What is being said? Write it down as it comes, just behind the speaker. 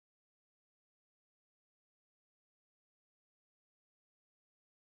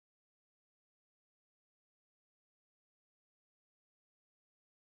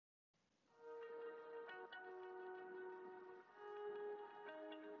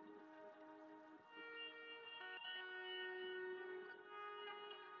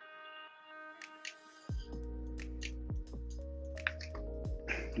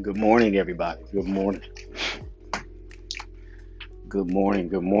Good morning, everybody. Good morning. Good morning.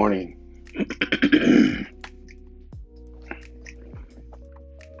 Good morning.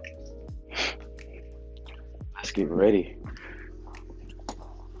 Let's get ready.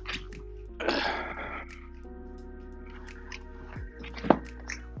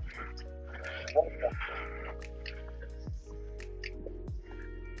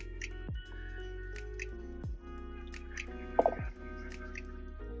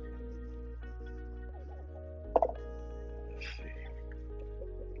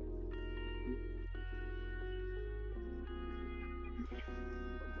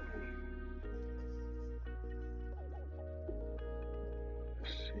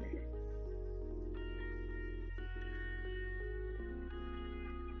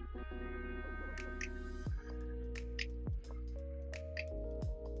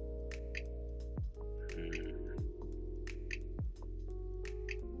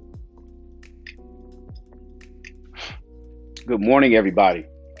 Good morning, everybody.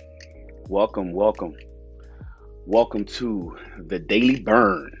 Welcome, welcome. Welcome to the Daily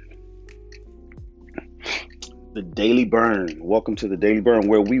Burn. The Daily Burn. Welcome to the Daily Burn,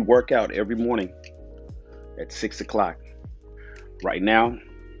 where we work out every morning at 6 o'clock. Right now,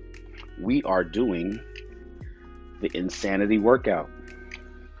 we are doing the insanity workout.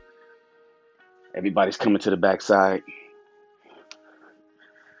 Everybody's coming to the backside,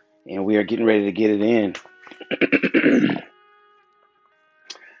 and we are getting ready to get it in.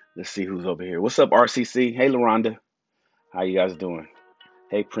 Let's see who's over here. What's up, RCC? Hey, LaRonda. How you guys doing?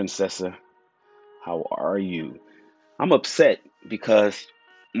 Hey, Princessa. How are you? I'm upset because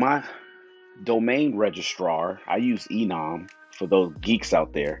my domain registrar, I use Enom for those geeks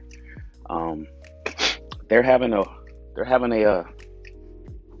out there. They're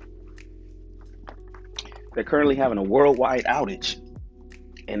currently having a worldwide outage,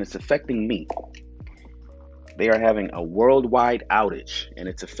 and it's affecting me. They are having a worldwide outage, and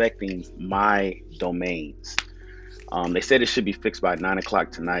it's affecting my domains. They said it should be fixed by 9 o'clock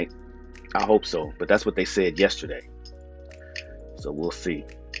tonight. I hope so, but that's what they said yesterday. So we'll see.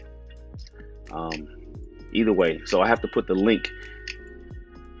 Either way, so I have to put the link.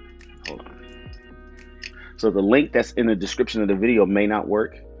 Hold on. So the link that's in the description of the video may not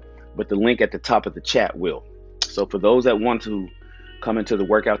work, but the link at the top of the chat will. So for those that want to come into the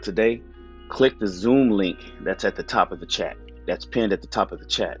workout today, click the Zoom link that's at the top of the chat. That's pinned at the top of the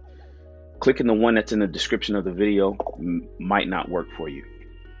chat. Clicking the one that's in the description of the video might not work for you.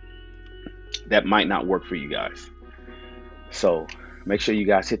 That might not work for you guys. So make sure you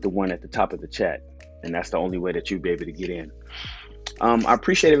guys hit the one at the top of the chat, and that's the only way that you'll be able to get in. I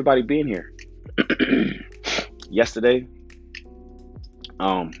appreciate everybody being here. Yesterday,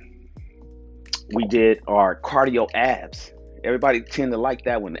 we did our cardio abs. Everybody tend to like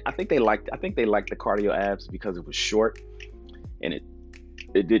that one. I think they liked the cardio abs because it was short, and it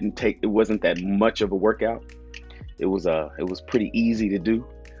wasn't that much of a workout. It was pretty easy to do.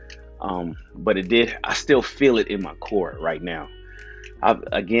 But I still feel it in my core right now.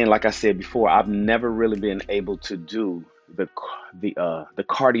 Again, like I said before, I've never really been able to do the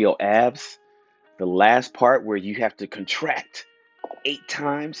cardio abs, the last part where you have to contract 8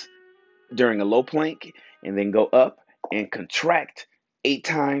 times during a low plank and then go up and contract 8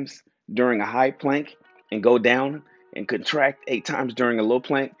 times during a high plank and go down and contract 8 times during a low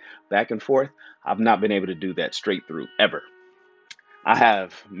plank, back and forth. I've not been able to do that straight through ever.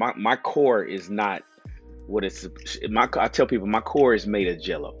 My core is not what it's. I tell people my core is made of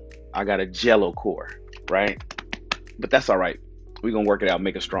jello. I got a jello core, right? But that's all right. We're gonna work it out,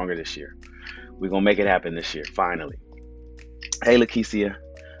 make it stronger this year. We're gonna make it happen this year, finally. Hey, Lakeisha,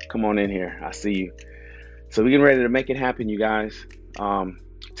 come on in here. I see you. So we're getting ready to make it happen, you guys.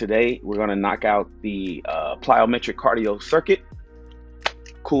 Today we're gonna knock out the plyometric cardio circuit.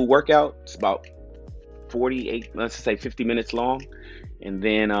 Cool workout. It's about 50 minutes long. And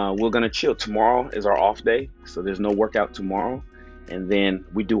then we're going to chill. Tomorrow is our off day, so there's no workout tomorrow. And then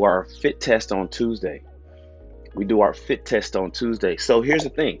we do our fit test on Tuesday. So here's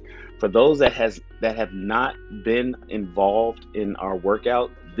the thing. For those that have not been involved in our workout,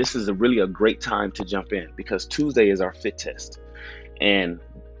 this is really a great time to jump in, because Tuesday is our fit test. And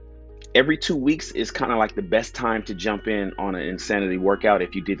every 2 weeks is kind of like the best time to jump in on an insanity workout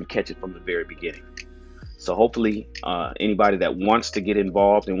if you didn't catch it from the very beginning. So hopefully anybody that wants to get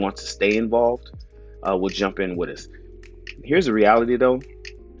involved and wants to stay involved will jump in with us. Here's the reality, though.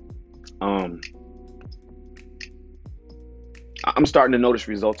 I'm starting to notice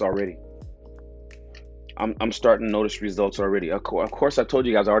results already. I'm starting to notice results already. Of course, I told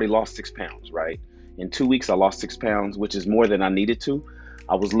you guys I already lost 6 pounds, right? In 2 weeks, I lost 6 pounds, which is more than I needed to.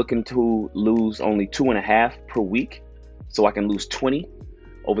 I was looking to lose only 2.5 per week, so I can lose 20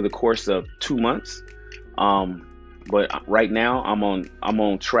 over the course of 2 months. But right now I'm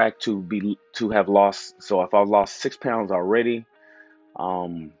on track to have lost. So if I've lost 6 pounds already,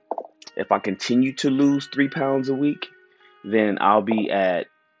 if I continue to lose 3 pounds a week, then I'll be at,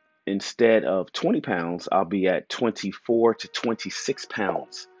 instead of 20 pounds, I'll be at 24 to 26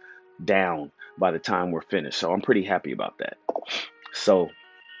 pounds down by the time we're finished. So I'm pretty happy about that. So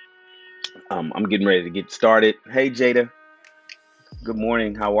I'm getting ready to get started. Hey, Jada. Good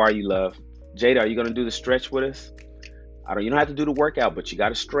morning. How are you, love? Jada, are you going to do the stretch with us? You don't have to do the workout, but you got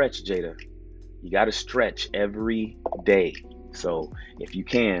to stretch, Jada. You got to stretch every day. So if you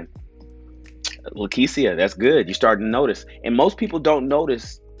can, Lakeisha, that's good. You're starting to notice. And most people don't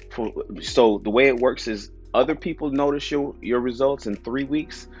notice. So the way it works is other people notice your results in 3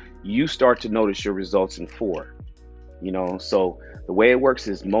 weeks. You start to notice your results in 4. So the way it works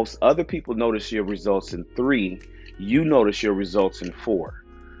is most other people notice your results in 3. You notice your results in 4.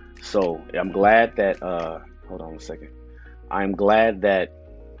 So I'm glad that, hold on a second. I'm glad that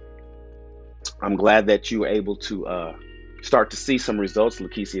you were able to start to see some results,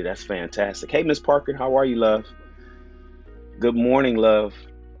 Lakeisha. That's fantastic. Hey, Miss Parker, how are you, love? Good morning, love.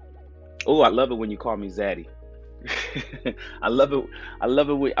 Oh, I love it when you call me Zaddy. I love it. I love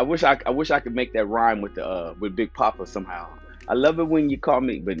it. I wish I could make that rhyme with Big Papa somehow. I love it when you call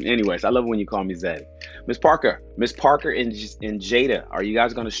me. But anyways, I love it when you call me Zaddy. Miss Parker, and Jada, are you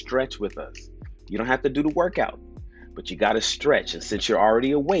guys gonna stretch with us? You don't have to do the workout, but you gotta stretch. And since you're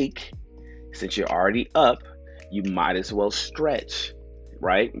already awake, since you're already up, you might as well stretch,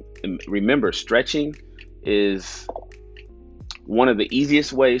 right? And remember, stretching is one of the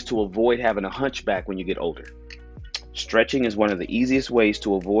easiest ways to avoid having a hunchback when you get older. Stretching is one of the easiest ways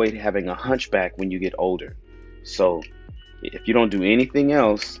to avoid having a hunchback when you get older. So if you don't do anything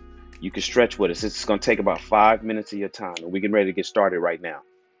else, you can stretch with us. It's going to take about 5 minutes of your time, and we're getting ready to get started right now.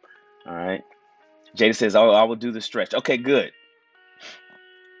 All right. Jada says, "Oh, I will do the stretch." Okay, good.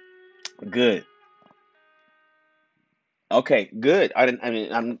 Good. Okay, good. I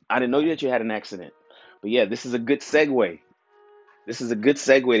didn't know that you had an accident, but yeah, this is a good segue. This is a good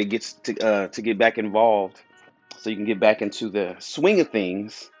segue to get back involved, so you can get back into the swing of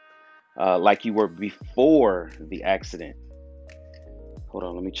things, like you were before the accident. Hold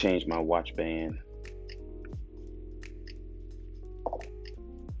on, let me change my watch band.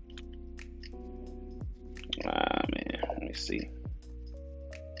 Man, let me see.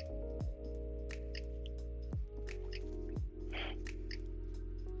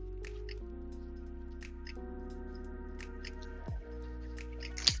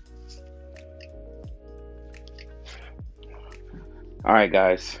 All right,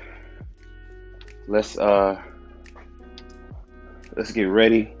 guys. Let's get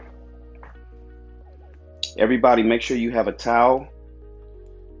ready. Everybody, make sure you have a towel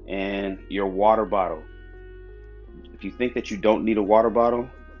and your water bottle. If you think that you don't need a water bottle,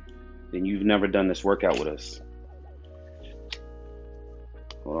 then you've never done this workout with us.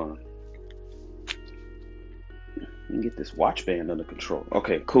 Hold on. Let me get this watch band under control.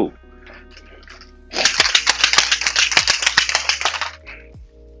 Okay, cool.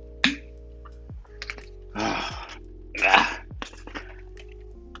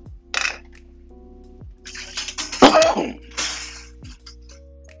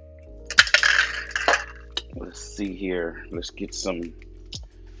 Let's see here. Let's get some.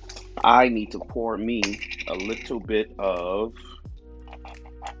 I need to pour me a little bit of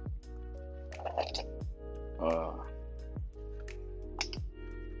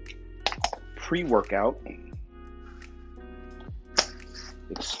pre-workout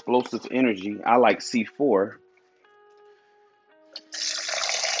explosive energy. I like C4.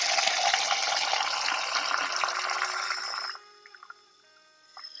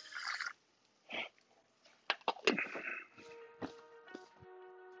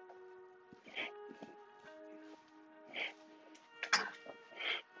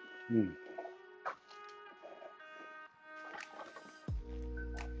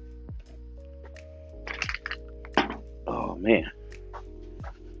 Oh man.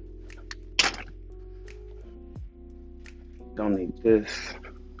 Don't need this.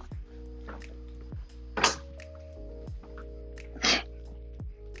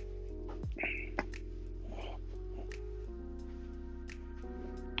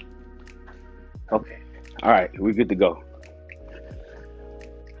 Okay. All right, we're good to go.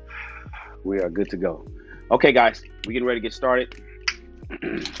 We are good to go. Okay, guys, we're getting ready to get started.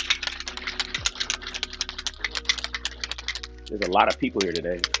 There's a lot of people here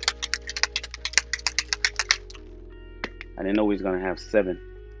today. I didn't know we was gonna have 7.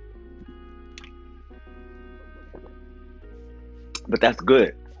 But that's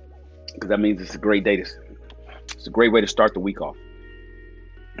good, because that means it's a great day it's a great way to start the week off.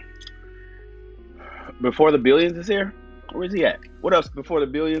 Before the Billions is here? Where is he at? What else before the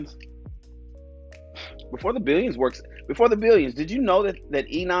Billions? Before the Billions works. Before the Billions, did you know that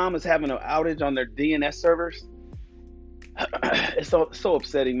Enom is having an outage on their DNS servers? It's so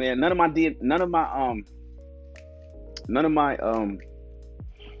upsetting, man. None of my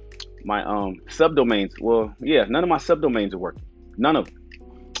subdomains. Well, yeah, none of my subdomains are working. None of them.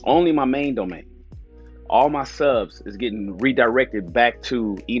 Only my main domain. All my subs is getting redirected back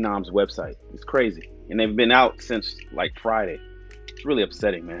to Enom's website. It's crazy. And they've been out since like Friday. It's really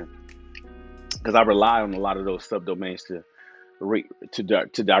upsetting, man. Because I rely on a lot of those subdomains to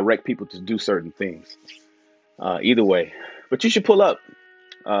direct people to do certain things. Either way. But you should pull up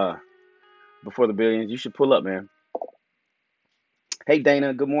before the Billions. You should pull up, man. Hey,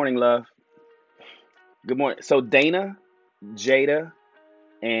 Dana. Good morning, love. Good morning. So Dana, Jada,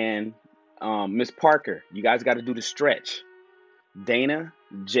 and Miss Parker, you guys got to do the stretch. Dana,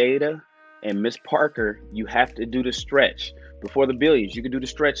 Jada, and Miss Parker, you have to do the stretch. Before the Billions, you can do the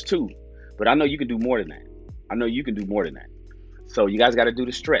stretch too. But I know you can do more than that. I know you can do more than that. So you guys got to do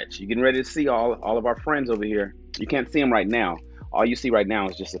the stretch. You're getting ready to see all of our friends over here. You can't see them right now. All you see right now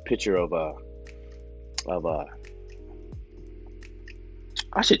is just a picture of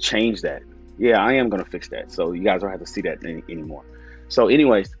I should change that. Yeah, I am going to fix that. So you guys don't have to see that anymore. So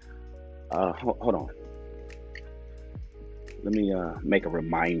anyways, hold on. Let me make a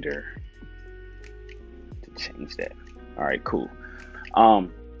reminder to change that. All right, cool.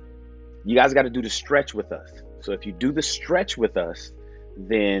 You guys got to do the stretch with us. So if you do the stretch with us,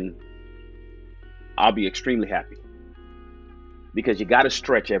 then I'll be extremely happy, because you got to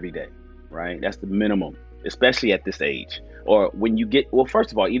stretch every day, right? That's the minimum, especially at this age. Or when you get, well,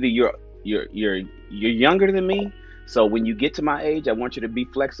 first of all, either you're younger than me. So when you get to my age, I want you to be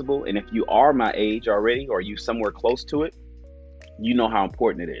flexible. And if you are my age already, or you somewhere close to it, you know how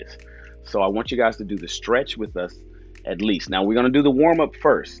important it is. So I want you guys to do the stretch with us at least. Now we're going to do the warm up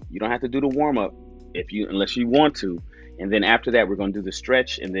first. You don't have to do the warm up unless you want to. And then after that, we're going to do the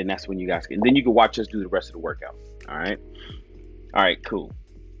stretch. And then that's when you guys and then you can watch us do the rest of the workout. All right. All right, cool.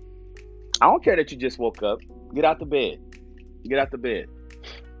 I don't care that you just woke up. Get out the bed. Get out the bed.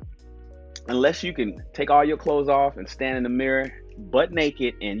 Unless you can take all your clothes off and stand in the mirror butt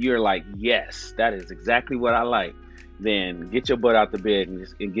naked and you're like, yes, that is exactly what I like, then get your butt out the bed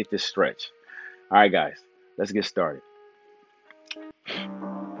and get this stretch. All right, guys, let's get started. All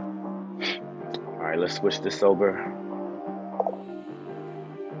right, let's switch this over.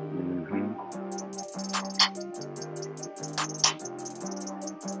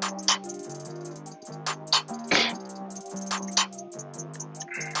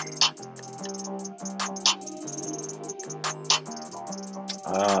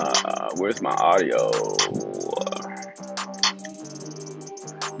 Where's my audio?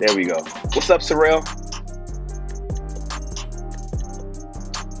 There we go. What's up, Sorrel?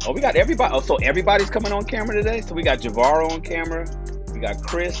 Oh, we got everybody. Oh, so everybody's coming on camera today? So we got Javaro on camera. We got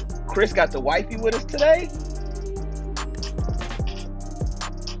Chris. Chris got the wifey with us today.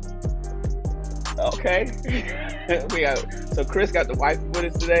 Okay. So Chris got the wifey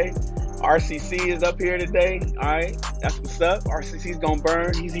with us today. RCC is up here today. All right, that's what's up. RCC's gonna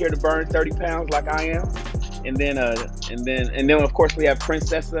burn. He's here to burn 30 pounds like I am. And then of course we have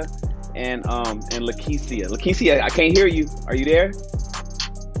Princessa and Lakeisha. Lakeisha, I can't hear you. Are you there?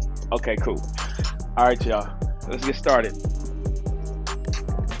 Okay, cool. All right, y'all. Let's get started.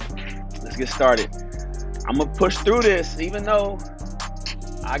 I'm gonna push through this, even though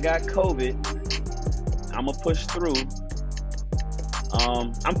I got COVID. I'm gonna push through.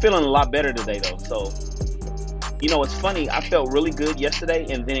 I'm feeling a lot better today though. So, you know, it's funny. I felt really good yesterday,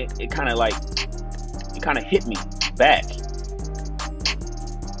 and then it kind of hit me back.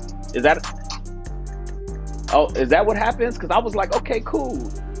 Is that what happens? Because I was like, okay,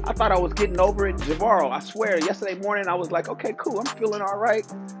 cool. I thought I was getting over it. Javaro, I swear, yesterday morning I was like, okay, cool. I'm feeling all right.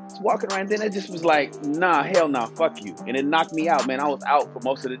 Just walking around. Then it just was like, nah, hell nah, fuck you. And it knocked me out, man. I was out for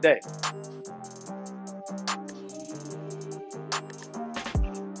most of the day.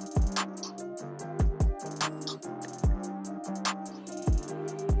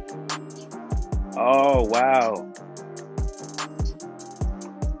 Oh, wow.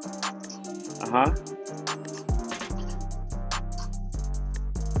 Uh-huh.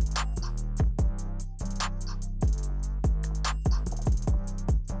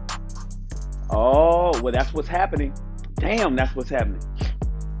 Oh, well, that's what's happening. Damn, that's what's happening.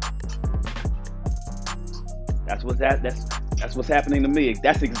 That's what's happening to me.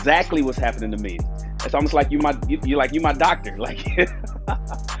 That's exactly what's happening to me. It's almost like you my doctor. Like, all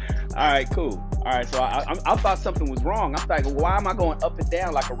right, cool. All right, so I thought something was wrong. I'm like, why am I going up and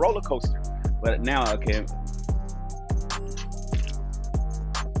down like a roller coaster? But now, okay.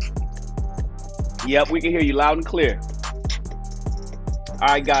 Yep, we can hear you loud and clear. All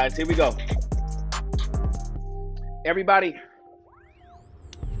right, guys, here we go. Everybody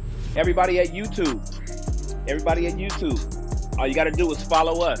at YouTube. Everybody at YouTube. All you got to do is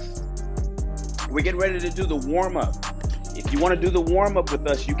follow us. We're getting ready to do the warm-up. If you want to do the warm-up with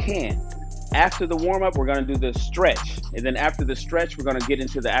us, you can. After the warm-up, we're going to do the stretch. And then after the stretch, we're going to get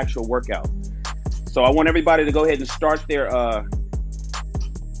into the actual workout. So I want everybody to go ahead and start their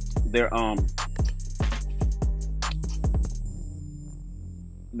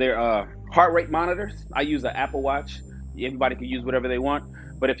heart rate monitors. I use an Apple Watch. Everybody can use whatever they want.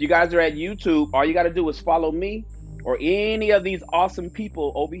 But if you guys are at YouTube, all you got to do is follow me or any of these awesome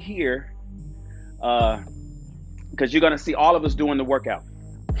people over here, because you're going to see all of us doing the workout.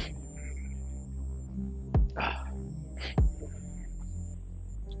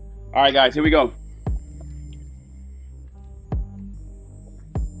 All right, guys, here we go.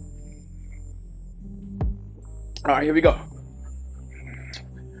 All right, here we go.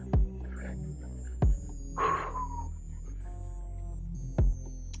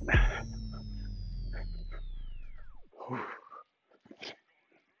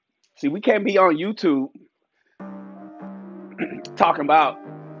 See, we can't be on YouTube talking about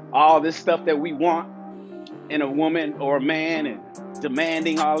all this stuff that we want in a woman or a man and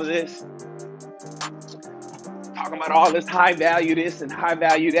demanding all of this. Talking about all this high value this and high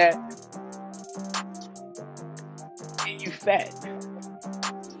value that. And you fat.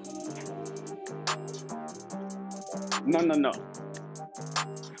 No.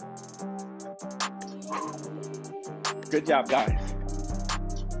 Good job, guys.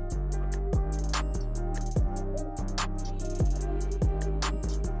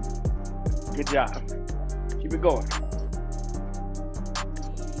 Good job. Keep it going.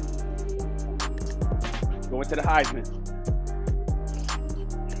 Going to the Heisman.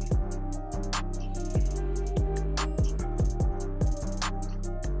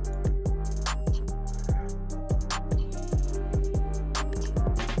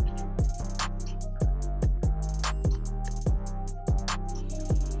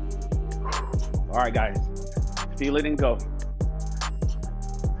 All right, guys. Feel it and go.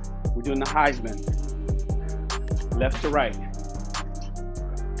 We're doing the Heisman. Left to right.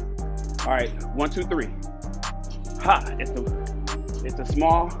 All right, 1, 2, 3. Ha! It's a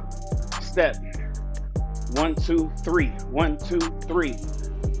small step. 1, 2, 3. 1, 2, 3.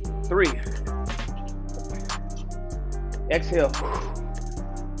 3. Exhale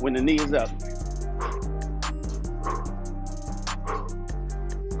when the knee is up.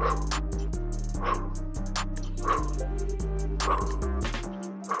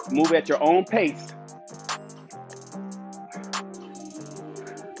 Move at your own pace.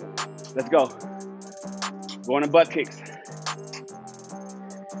 Let's go. Going to butt kicks.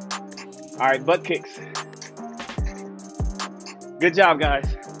 All right, butt kicks. Good job, guys.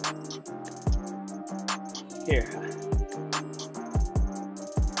 Here.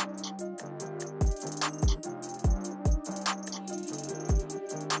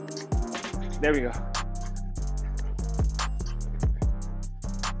 There we go.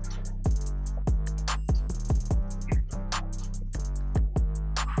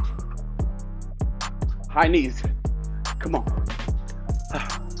 High knees. Come on.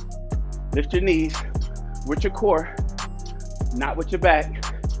 Lift your knees with your core, not with your back.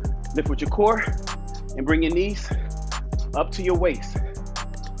 Lift with your core and bring your knees up to your waist.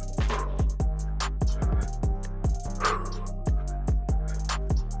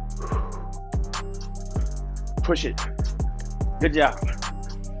 Push it. Good job.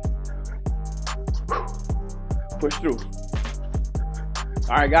 Push through.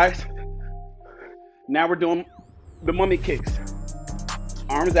 All right, guys. Now we're doing the mummy kicks.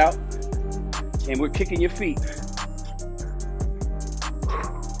 Arms out, and we're kicking your feet.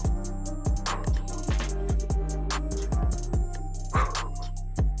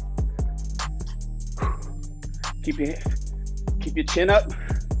 Keep your chin up,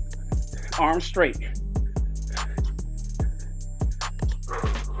 arms straight.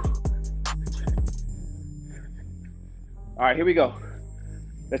 All right, here we go.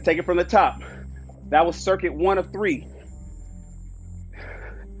 Let's take it from the top. That was circuit 1 of 3.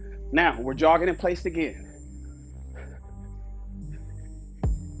 Now we're jogging in place again.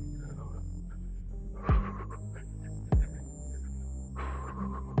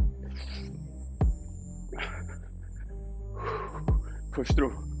 Push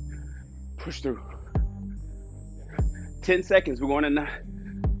through. Push through. 10 seconds. We're going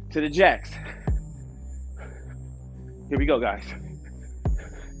to the jacks. Here we go, guys.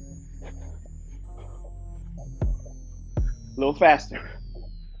 A little faster.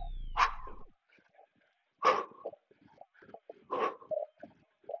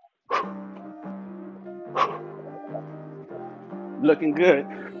 Looking good.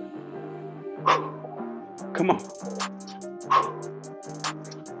 Come on.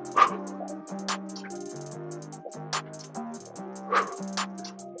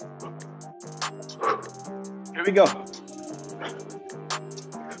 Here we go.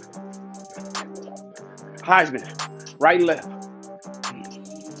 Heisman, right and left.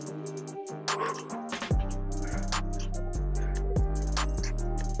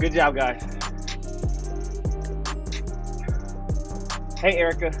 Good job, guys. Hey,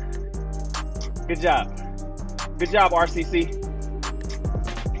 Erica. Good job. Good job, RCC.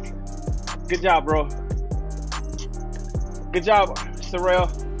 Good job, bro. Good job, Sorrel.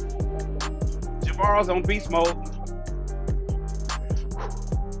 Javaro's on beast mode.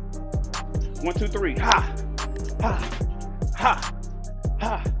 1, 2, 3. Ha, ha, ha,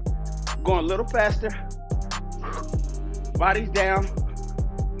 ha. Going a little faster. Body's down.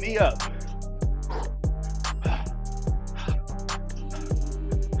 Knee up.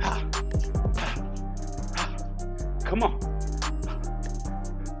 Come on.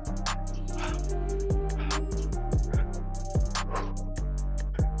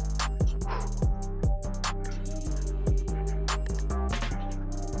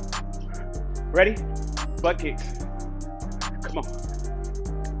 Ready? Butt kicks. Come on.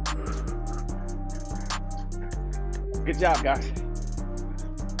 Good job, guys.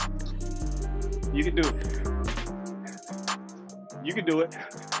 You can do it. You can do it.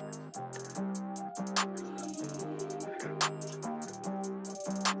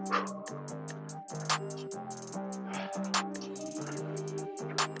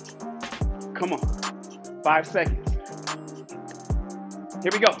 Come on. 5 seconds.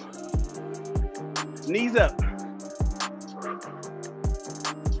 Here we go. Knees up.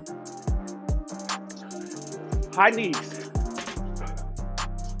 High knees.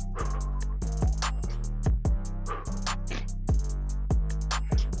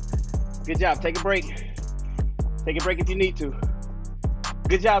 Good job. Take a break. Take a break if you need to.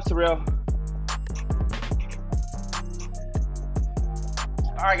 Good job, Sorrel.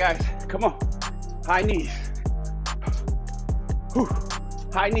 All right, guys. Come on. High knees. Whew.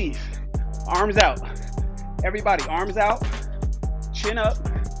 High knees. Arms out. Everybody, arms out. Chin up.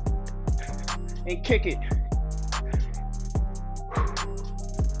 And kick it.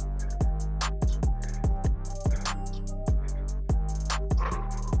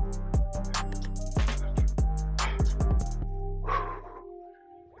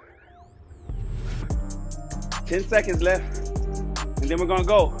 Ten seconds left. And then we're gonna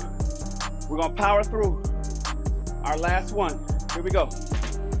go. We're gonna power through our last one. Here we go.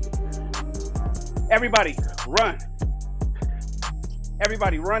 Everybody, run.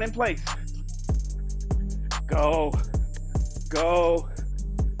 Everybody, run in place. Go, go.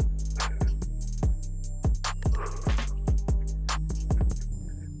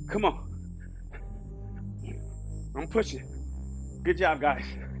 Come on. I'm pushing. Good job, guys.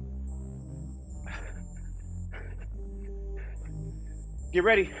 Get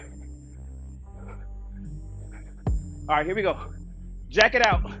ready. All right, here we go. Jack it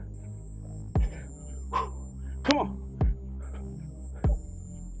out. Come on.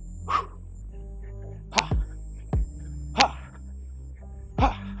 Ha. Ha.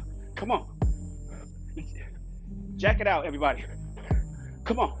 Ha. Come on. Jack it out, everybody.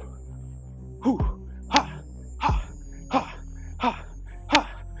 Come on. Whew. Ha. Ha. Ha. Ha.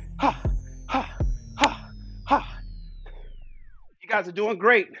 Ha. Ha. Ha. Ha. Ha. You guys are doing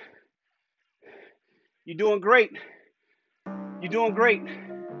great. You're doing great. You're doing great.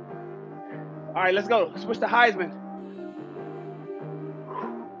 All right, let's go. Switch to Heisman.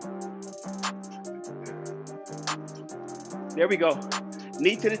 There we go.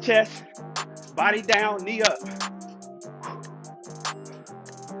 Knee to the chest, body down, knee up.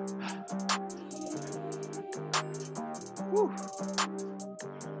 Whew.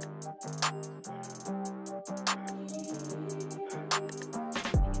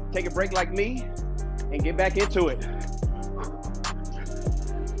 Take a break like me and get back into it.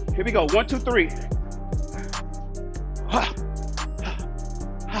 Here we go. 1, 2, 3. Ha. Ha.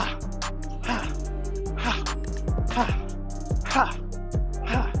 Ha. Ha. Ha. Ha.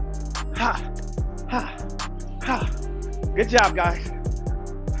 Ha. Ha. Ha. Ha. Good job, guys.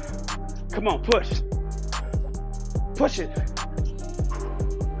 Come on, push. Push it.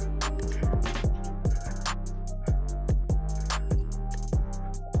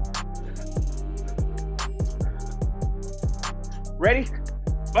 Ready?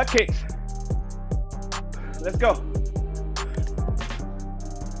 Butt kicks. Let's go.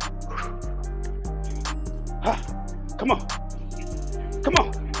 Come on. Come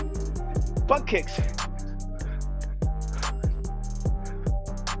on. Butt kicks.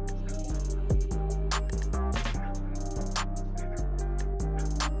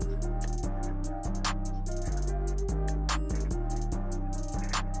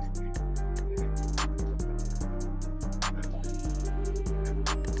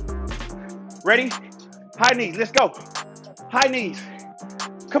 Ready? High knees, let's go. High knees.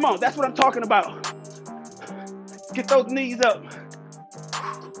 Come on, that's what I'm talking about. Get those knees up.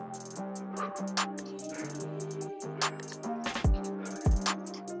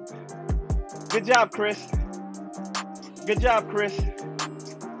 Good job, Chris. Good job, Chris.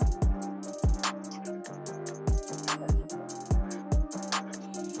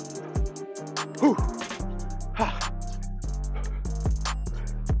 Whew.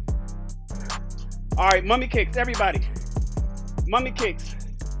 All right, mummy kicks, everybody. Mummy kicks.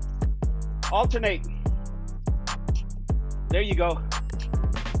 Alternate. There you go.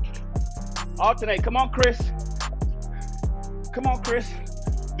 Alternate. Come on, Chris. Come on, Chris.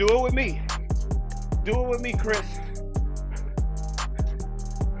 Do it with me. Do it with me, Chris.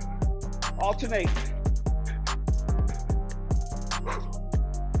 Alternate.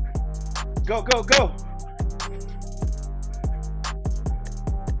 Go, go, go.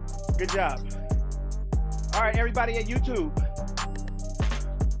 Good job. All right, everybody at YouTube.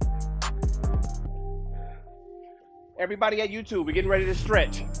 Everybody at YouTube, we're getting ready to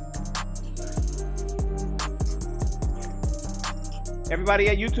stretch. Everybody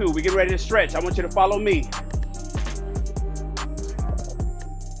at YouTube, we're getting ready to stretch. I want you to follow me.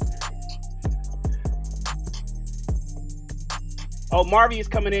 Oh, Marvy is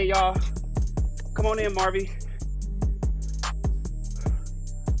coming in, y'all. Come on in, Marvy.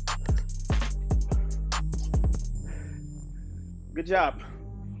 Good job.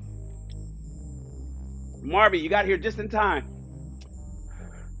 Marvy, you got here just in time.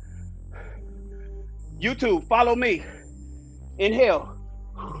 YouTube, follow me. Inhale.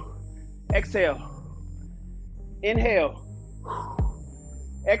 Exhale. Inhale.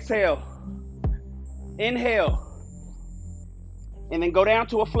 Exhale. Inhale. And then go down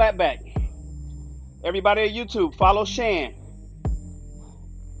to a flat back. Everybody at YouTube, follow Shan.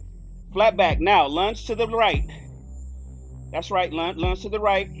 Flat back. Now, lunge to the right. That's right, lunge to the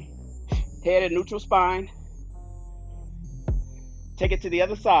right. Head at neutral spine. Take it to the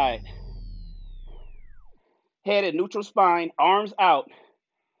other side. Head at neutral spine, arms out.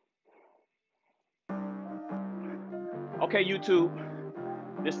 Okay, YouTube,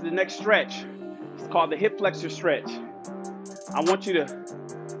 this is the next stretch. It's called the hip flexor stretch. I want you to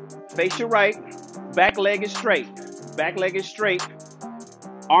face your right, back leg is straight. Back leg is straight,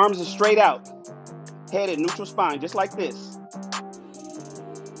 arms are straight out. Head at neutral spine, just like this.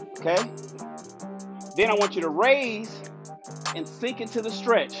 Okay? Then I want you to raise and sink into the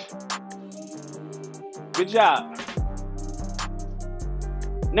stretch. Good job.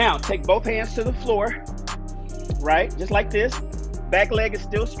 Now, take both hands to the floor, right? Just like this. Back leg is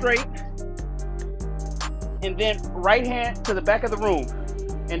still straight. And then right hand to the back of the room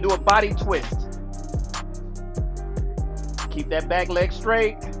and do a body twist. Keep that back leg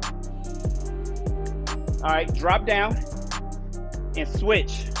straight. All right, drop down and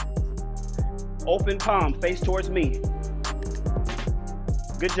switch. Open palm, face towards me.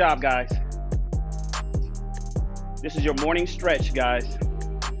 Good job, guys. This is your morning stretch, guys.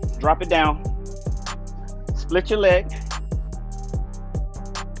 Drop it down. Split your leg.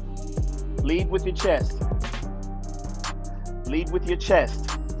 Lead with your chest. Lead with your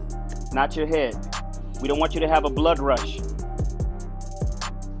chest, not your head. We don't want you to have a blood rush.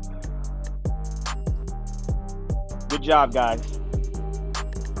 Good job, guys.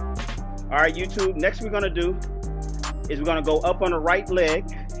 All right, YouTube, next we're gonna do is we're gonna go up on the right leg,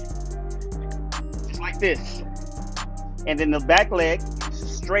 just like this. And then the back leg,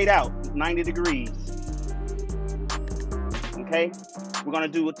 straight out, 90 degrees. Okay? We're gonna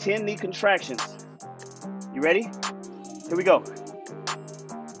do 10 knee contractions. You ready? Here we go.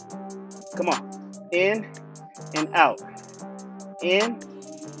 Come on. In and out. In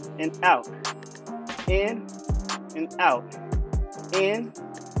and out. In and out. In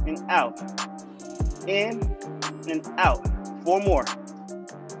and out. In and out. 4 more.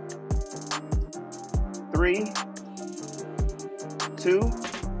 3, 2.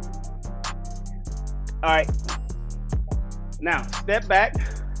 All right. Now, step back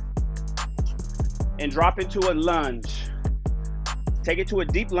and drop into a lunge. Take it to a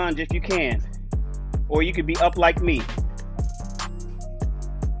deep lunge if you can, or you could be up like me.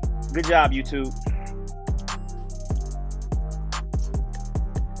 Good job, YouTube.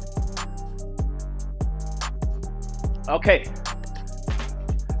 Okay.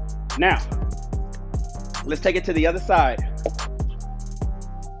 Now, let's take it to the other side.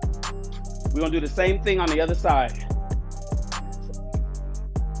 We're gonna do the same thing on the other side.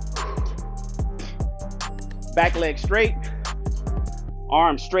 Back leg straight,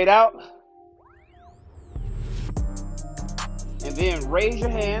 arms straight out. And then raise your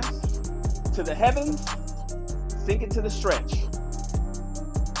hands to the heavens, sink into the stretch.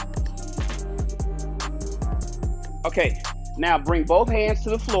 Okay, now bring both hands to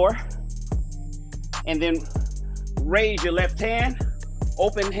the floor and then raise your left hand,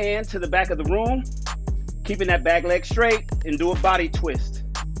 open hand to the back of the room, keeping that back leg straight, and do a body twist.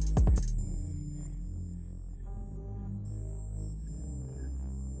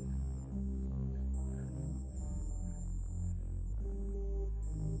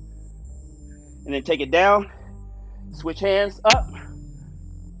 And then take it down, switch hands up,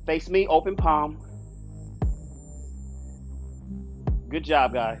 face me, open palm. Good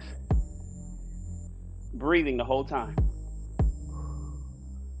job, guys. Breathing the whole time.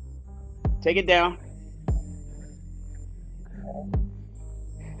 Take it down.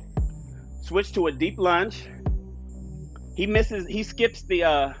 Switch to a deep lunge. He skips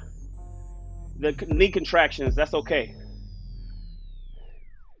the knee contractions. That's okay.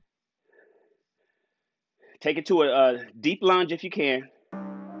 Take it to a deep lunge if you can.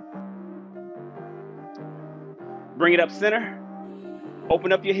 Bring it up center.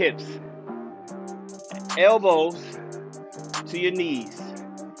 Open up your hips. Elbows to your knees.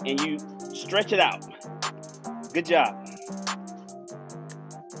 And you stretch it out. Good job.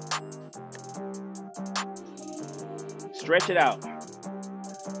 Stretch it out.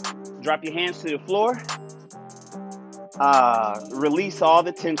 Drop your hands to the floor. Release all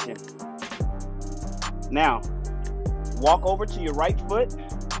the tension. Now, walk over to your right foot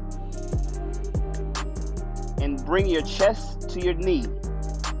and bring your chest to your knee.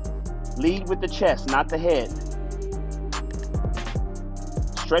 Lead with the chest, not the head.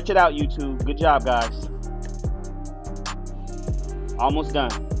 Stretch it out, YouTube. Good job, guys. Almost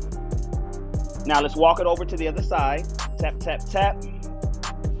done. Now let's walk it over to the other side. Tap, tap, tap.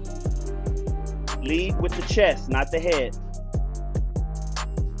 Lead with the chest, not the head.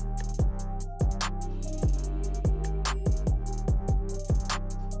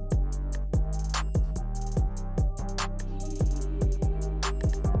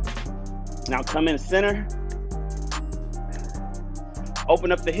 Now come in the center.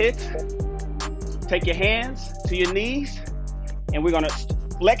 Open up the hips. Take your hands to your knees. And we're gonna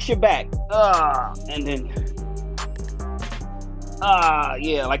flex your back. And then,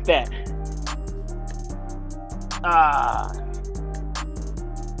 yeah, like that.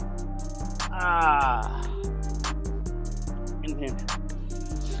 And then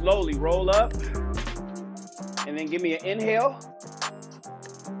slowly roll up. And then give me an inhale.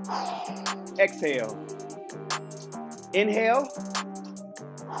 Exhale. Inhale.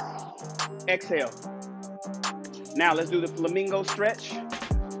 Exhale. Now let's do the flamingo stretch.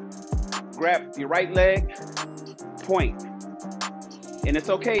 Grab your right leg, point. And it's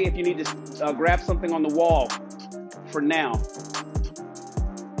okay if you need to grab something on the wall for now.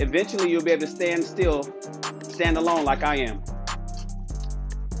 Eventually you'll be able to stand still, stand alone like I am.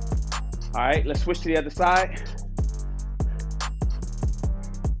 All right, let's switch to the other side.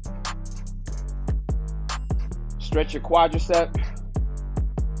 Stretch your quadricep.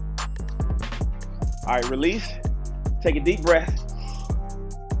 All right, release. Take a deep breath.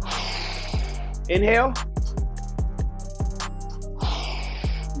 Inhale.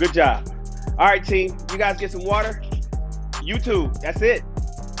 Good job. All right, team. You guys get some water. YouTube, that's it.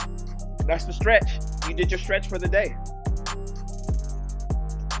 That's the stretch. You did your stretch for the day.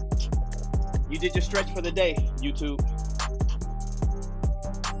 You did your stretch for the day, YouTube.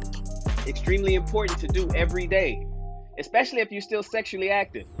 Extremely important to do every day, especially if you're still sexually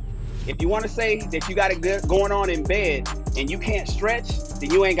active. If you want to say that you got it going on in bed and you can't stretch,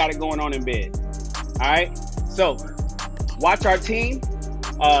 then you ain't got it going on in bed. All right. So watch our team.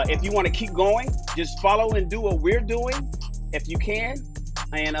 If you want to keep going, just follow and do what we're doing if you can,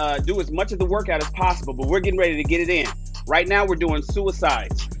 and do as much of the workout as possible. But we're getting ready to get it in. Right now, we're doing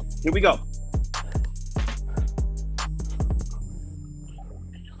suicides. Here we go.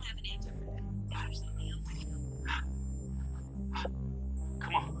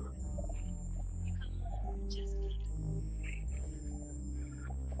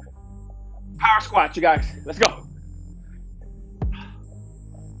 Power squat, you guys. Let's go.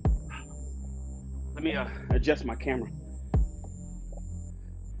 Let me adjust my camera.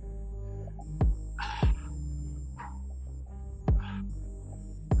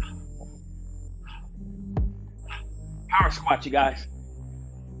 Power squat, you guys.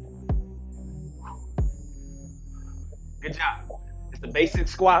 Good job. It's the basic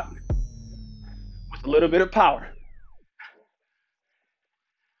squat with a little bit of power.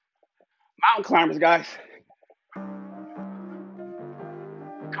 Mountain climbers, guys.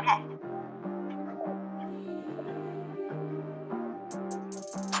 Come on.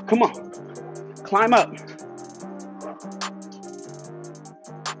 Come on. Climb up.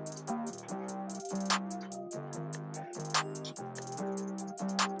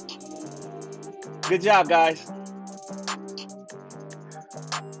 Good job, guys.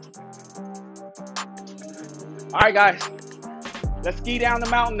 All right, guys. Let's ski down the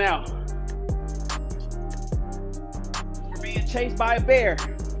mountain now. We're being chased by a bear.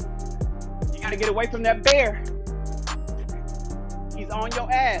 You gotta get away from that bear. He's on your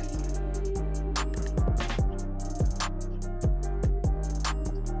ass.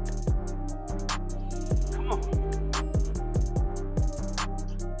 Come on.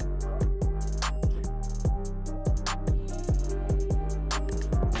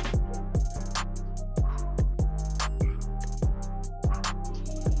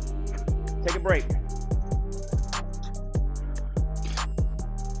 Take a break.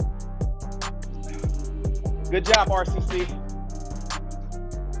 Good job, RCC.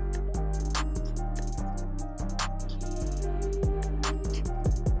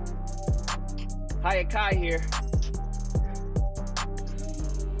 Hi, Kai here.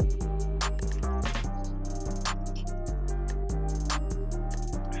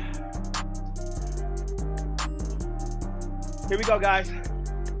 Here we go, guys.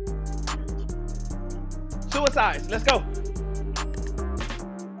 Suicides, let's go.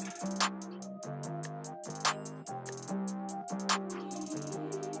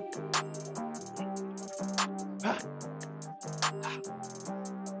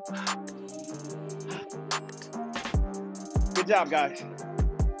 Good job, guys.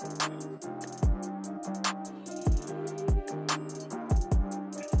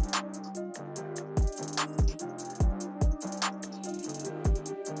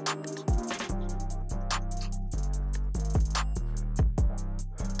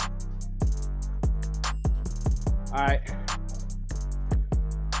 All right.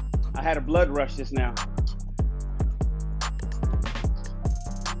 I had a blood rush just now.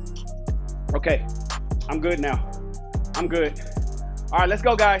 Okay, I'm good now. I'm good. All right, let's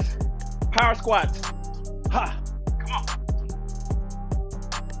go, guys. Power squats. Ha, come on.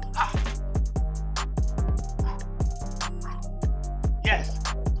 Ha. Yes,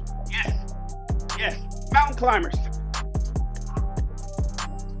 yes, yes. Mountain climbers.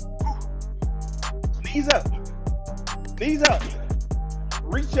 Knees up. Knees up.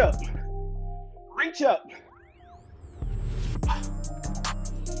 Reach up. Reach up.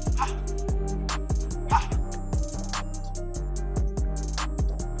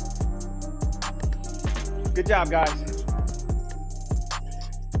 Good job, guys.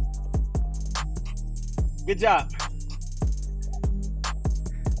 Good job.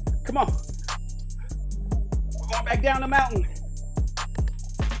 Come on. We're going back down the mountain.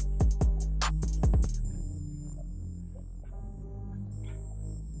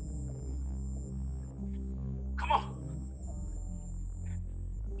 Come on.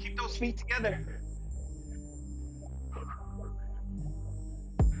 Keep those feet together.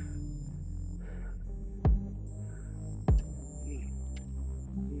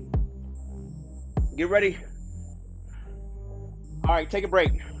 Get ready. All right, take a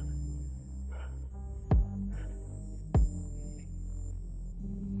break.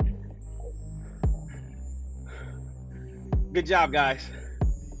 Good job, guys.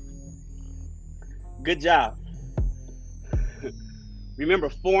 Good job. Remember,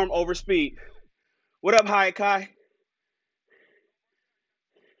 form over speed. What up, Hi Kai?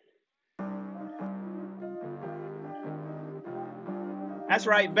 That's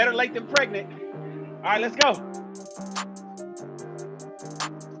right, better late than pregnant. All right, let's go.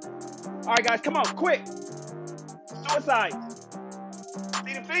 All right, guys, come on, quick. Suicide.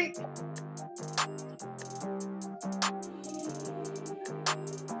 See the feet?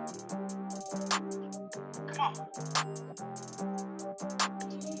 Come on.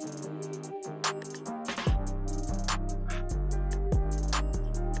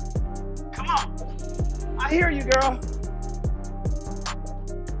 Come on. I hear you, girl.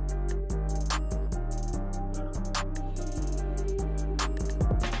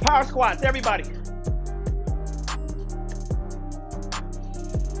 Power squats, everybody.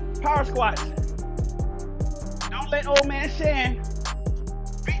 Power squats. Don't let old man Shan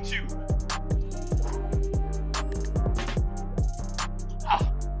beat you. Ha,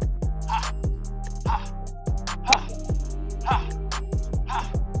 ha, ha, ha,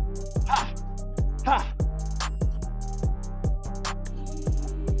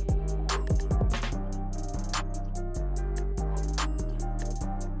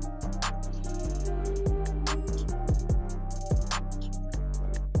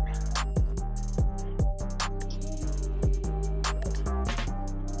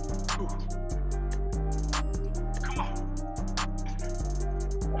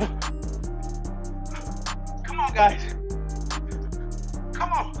 on, guys.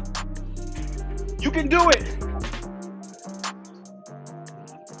 Come on. You can do it.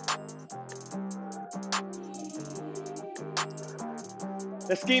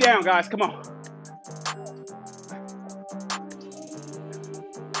 Let's ski down, guys. Come on.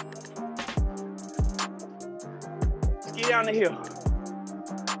 Ski down the hill.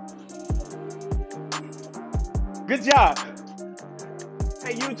 Good job.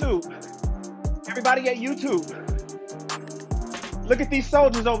 Hey, YouTube. Everybody at YouTube. Look at these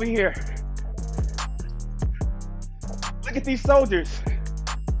soldiers over here. Look at these soldiers.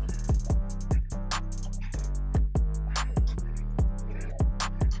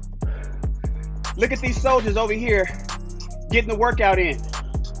 Look at these soldiers over here getting the workout in.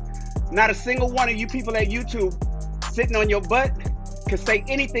 Not a single one of you people at YouTube sitting on your butt can say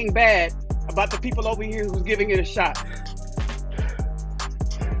anything bad about the people over here who's giving it a shot.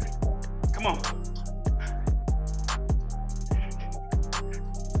 Come on.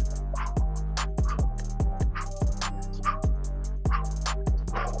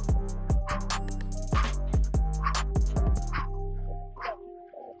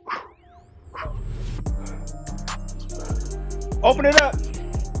 Open it up.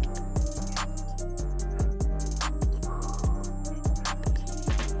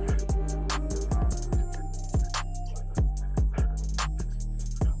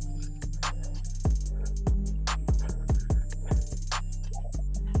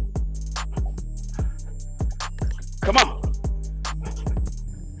 Come on.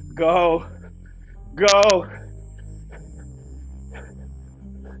 Go. Go.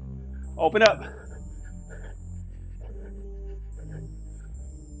 Open up.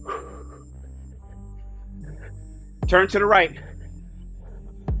 Turn to the right.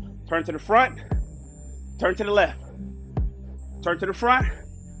 Turn to the front. Turn to the left. Turn to the front.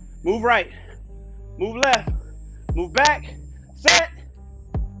 Move right. Move left. Move back. Set.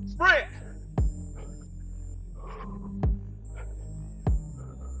 Sprint.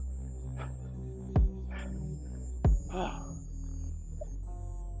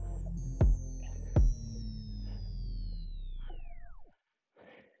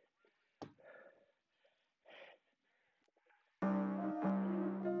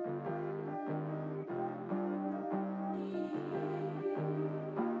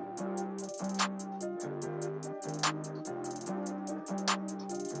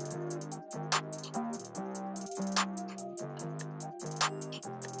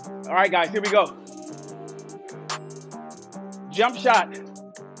 All right, guys, here we go. Jump shot.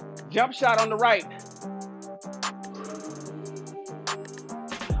 Jump shot on the right.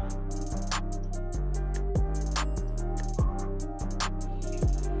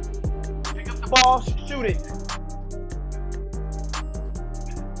 Pick up the ball, shoot it.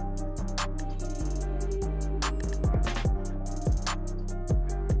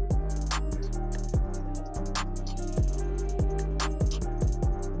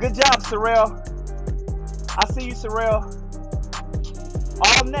 Good job, Sorrel. I see you, Sorrel.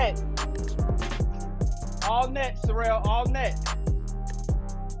 All net. All net, Sorrel. All net.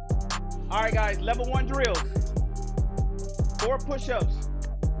 All right, guys. Level 1 drills. 4 push-ups.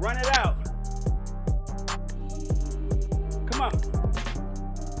 Run it out. Come on.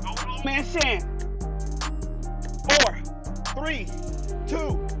 Go with old man Shan. 4, 3, 2,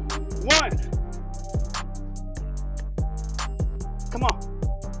 1. Come on.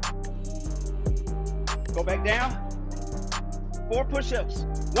 Go back down. 4 push-ups.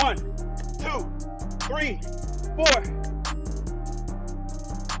 1, 2, 3, 4.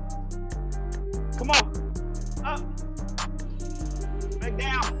 Come on. Up. Back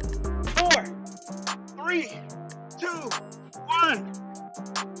down. 4, 3, 2, 1.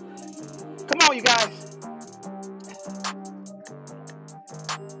 Come on, you guys.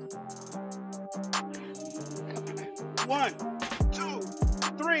 One, 2,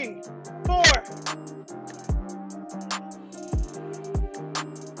 3, 4.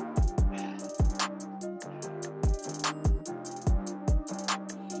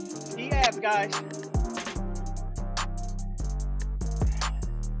 Guys.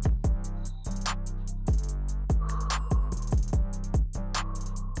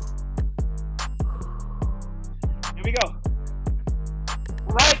 Here we go.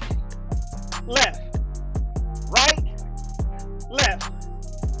 Right, left, right, left,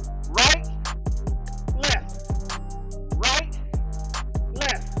 right, left, right,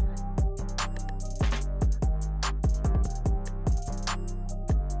 left.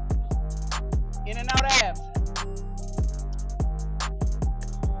 In and out abs.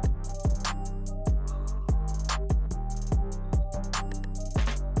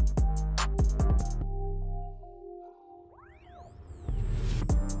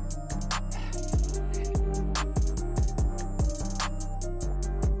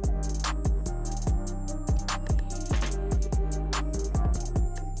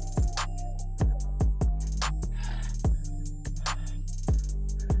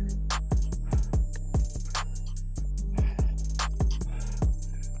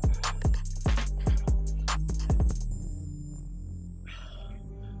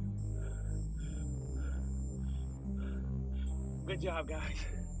 Good job, guys.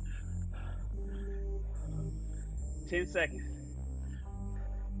 10 seconds.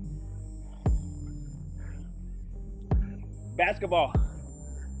 Basketball.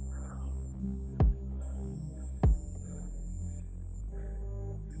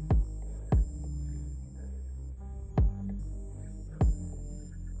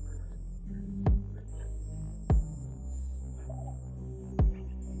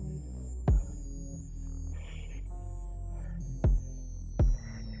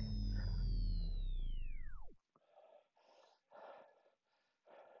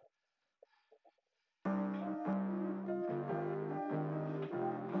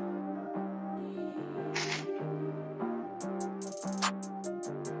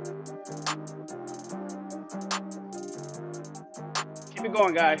 Keep it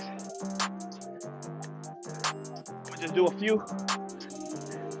going, guys. I'm gonna just do a few.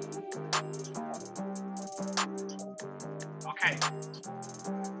 Okay.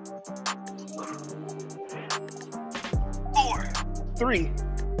 4, 3,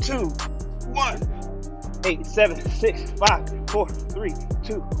 2, 1. 8, 7, 6, 5, 4, 3,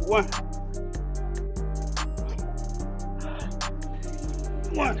 2, 1.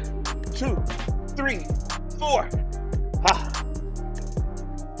 1, 2, 3, 4. Ah.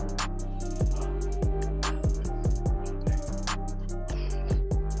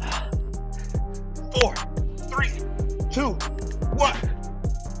 4, 3, 2, 1.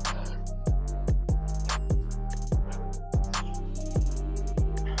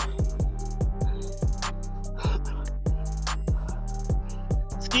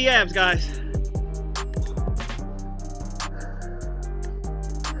 Ski abs, guys.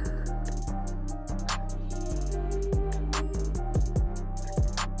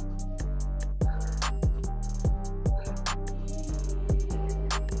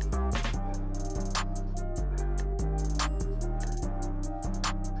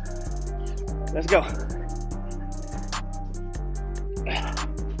 Let's go.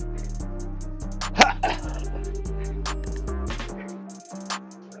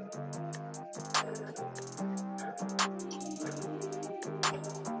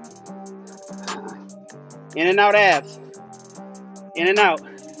 In and out abs. In and out.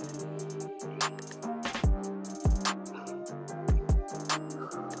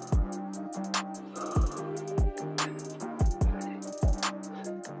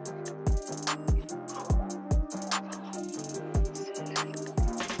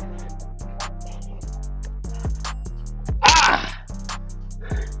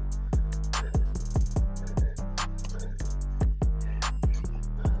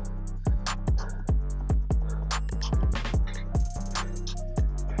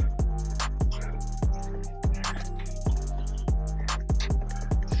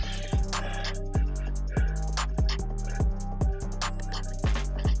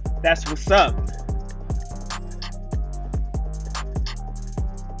 That's what's up.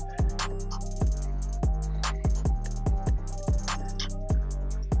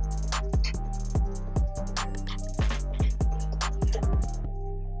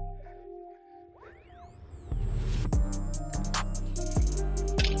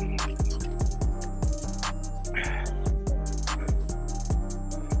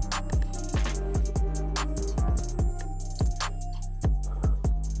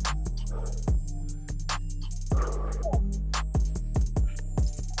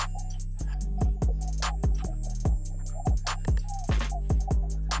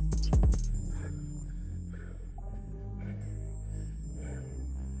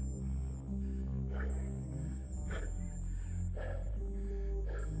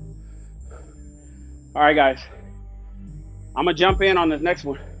 All right, guys. I'm gonna jump in on this next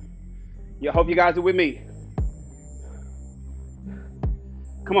one. I hope you guys are with me.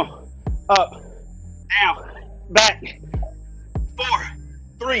 Come on. Up, down, back. 4,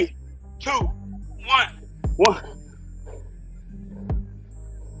 3, 2, 1. 1.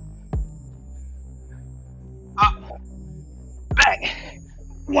 Up, back.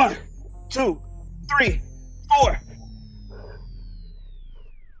 1, 2, 3, 4.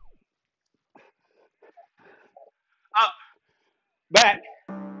 Up, back.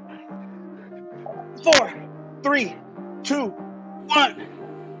 4, 3, 2, 1.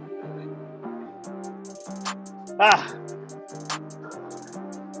 Ah.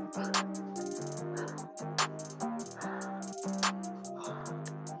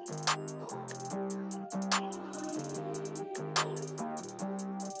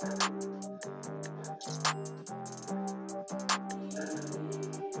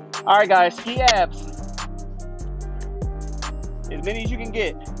 All right, guys, ski abs. As many as you can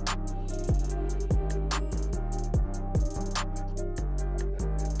get.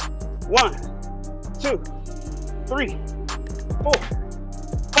 1, 2, 3, 4,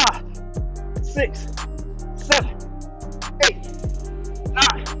 5, 6, 7, 8,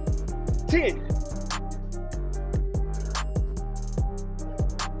 9, 10.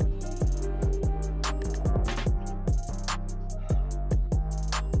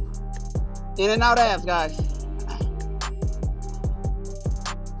 In and out abs, guys.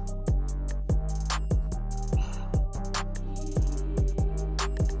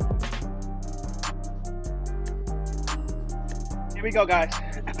 Here we go, guys.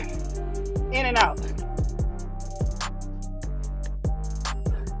 In and out.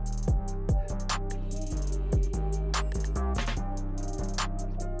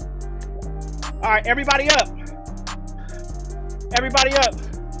 All right, everybody up. Everybody up.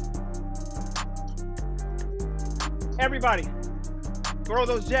 Everybody, throw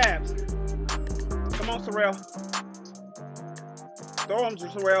those jabs. Come on, Sorrel. Throw them,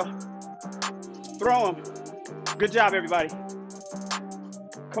 Sorrel. Throw them. Good job, everybody.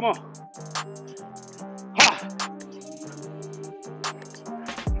 Come on. Ha.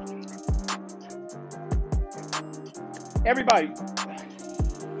 Everybody.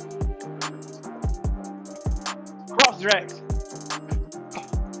 Cross drags.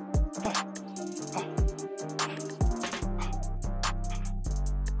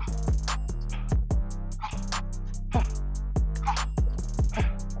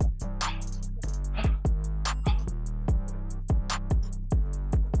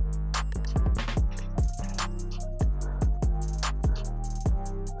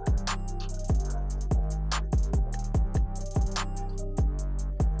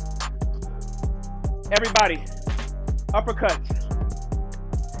 Everybody, uppercuts.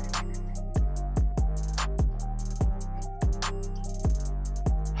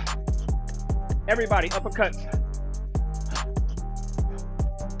 Everybody, uppercuts.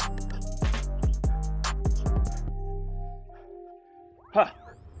 Huh.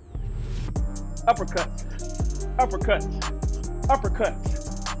 Uppercuts. Uppercuts. Uppercuts.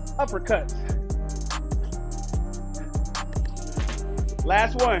 Uppercuts.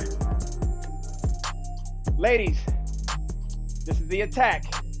 Last one. Ladies, this is the attack.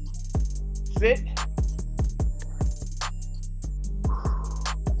 Sit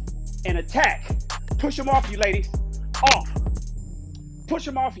and attack. Push them off you, ladies. Off. Push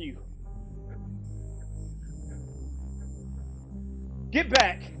them off you. Get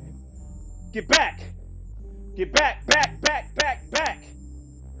back. Get back. Get back, back, back, back, back.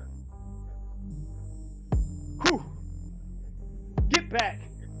 Whew. Get back.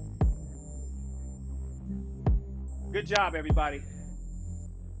 Good job, everybody.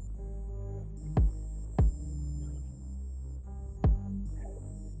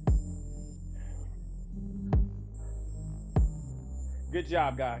 Good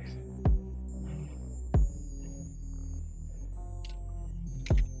job, guys.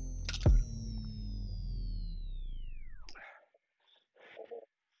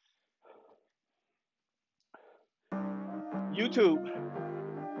 YouTube,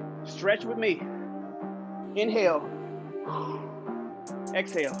 stretch with me. Inhale.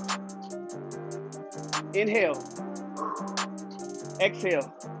 Exhale. Inhale.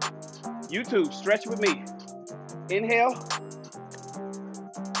 Exhale. YouTube, stretch with me. Inhale.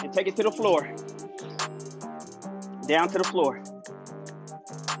 And take it to the floor. Down to the floor.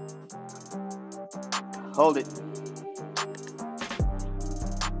 Hold it.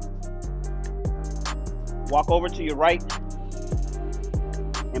 Walk over to your right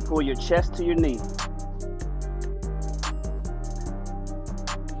and pull your chest to your knee.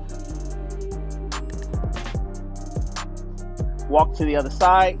 Walk to the other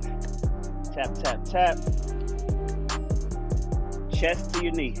side. Tap, tap, tap. Chest to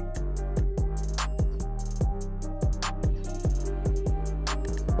your knee.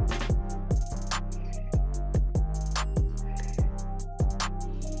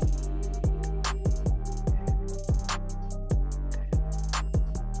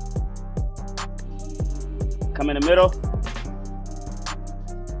 Come in the middle.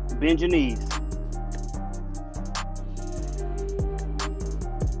 Bend your knees.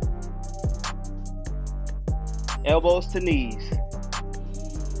 Elbows to knees.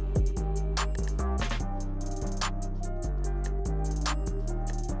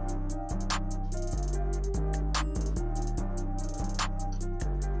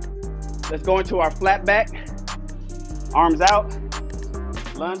 Let's go into our flat back. Arms out.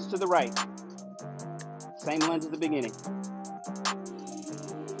 Lunge to the right. Same lunge at the beginning.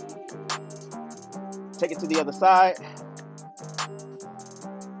 Take it to the other side.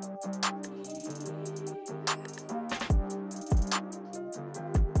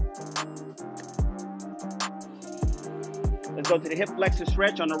 Let's go to the hip flexor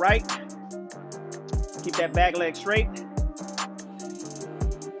stretch on the right. Keep that back leg straight.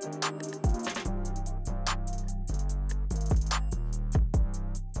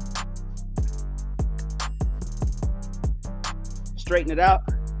 Straighten it out.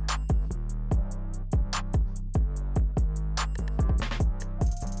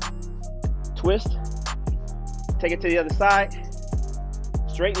 Twist. Take it to the other side.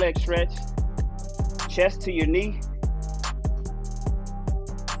 Straight leg stretch. Chest to your knee.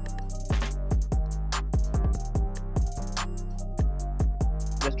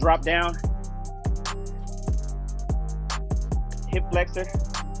 Let's drop down. Hip flexor.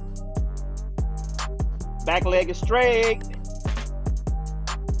 Back leg is straight.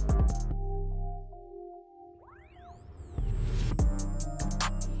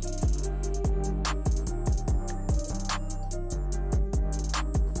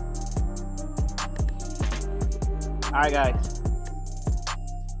 All right, guys.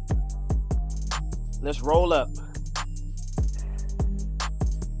 Let's roll up.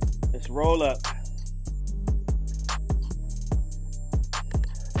 Let's roll up.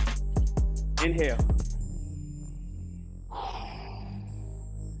 Inhale.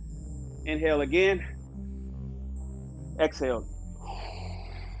 Inhale again. Exhale.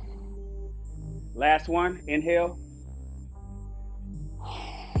 Last one. Inhale.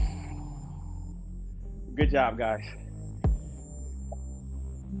 Good job, guys.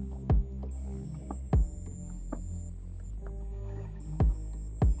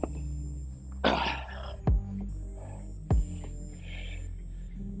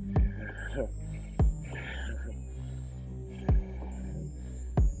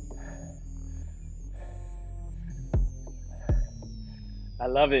 I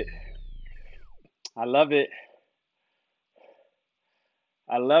love it. I love it.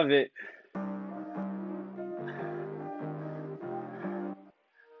 I love it.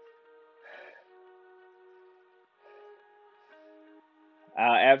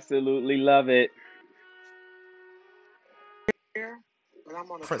 I absolutely love it.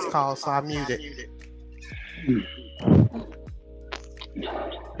 Conference call, so I muted.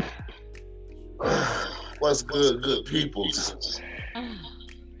 What's good people?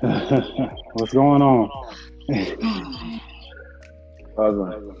 What's going on?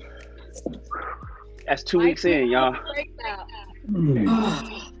 That's 2 weeks in, y'all.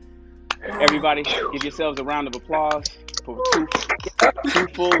 Everybody, give yourselves a round of applause for two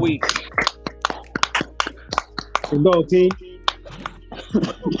full weeks. Let's go, team.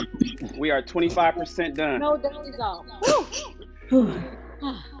 We are 25% done. No days off.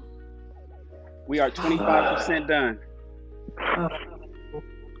 We are 25% done.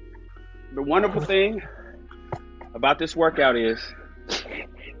 The wonderful thing about this workout is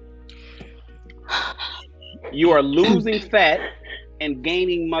you are losing fat and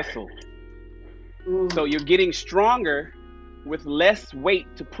gaining muscle. So you're getting stronger with less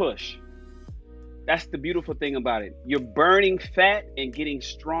weight to push. That's the beautiful thing about it. You're burning fat and getting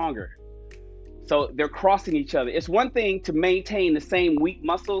stronger. So they're crossing each other. It's one thing to maintain the same weak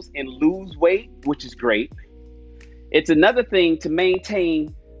muscles and lose weight, which is great. It's another thing to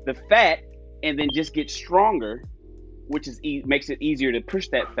maintain the fat and then just get stronger, which is makes it easier to push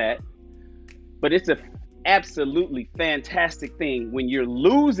that fat. But it's a absolutely fantastic thing when you're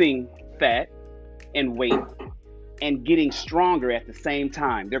losing fat and weight and getting stronger at the same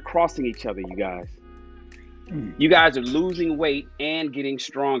time. They're crossing each other, you guys. You guys are losing weight and getting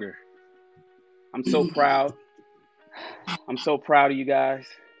stronger. I'm so proud. I'm so proud of you guys.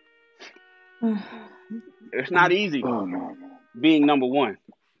 It's not easy being number one.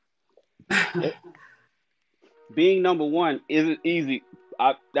 Being number one isn't easy.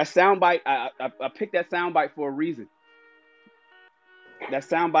 That soundbite, I picked that soundbite for a reason. That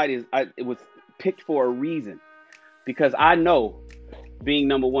soundbite it was picked for a reason, because I know being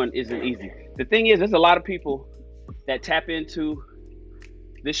number one isn't easy. The thing is, there's a lot of people that tap into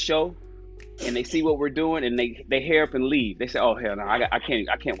this show and they see what we're doing and they hair up and leave. They say, "Oh hell no, I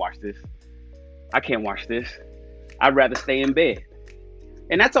can't watch this. I can't watch this. I'd rather stay in bed."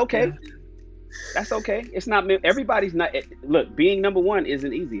 And that's okay. That's okay. It's not everybody's not. Look, being number one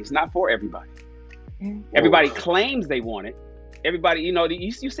isn't easy. It's not for everybody. Everybody claims they want it. Everybody,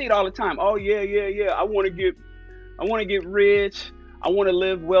 you see it all the time. Oh yeah. I want to get rich. I want to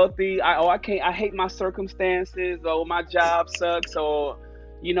live wealthy. I hate my circumstances. Oh, my job sucks. Or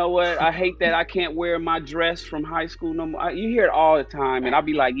you know what? I hate that I can't wear my dress from high school no more. You hear it all the time, and I'll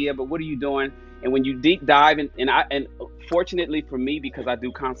be like, yeah, but what are you doing? And when you deep dive and fortunately for me, because I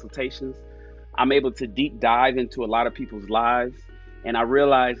do consultations, I'm able to deep dive into a lot of people's lives, and I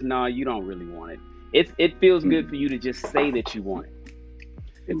realize, no, you don't really want it. it feels good for you to just say that you want it.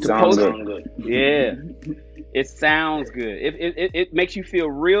 It sounds good. Yeah, it sounds good. It makes you feel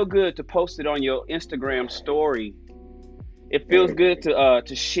real good to post it on your Instagram story. It feels good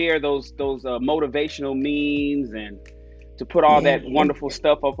to share those motivational memes and to put all that wonderful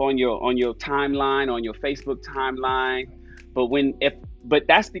stuff up on your timeline, on your Facebook timeline. But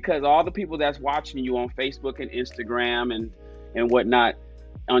that's because all the people that's watching you on Facebook and Instagram and whatnot,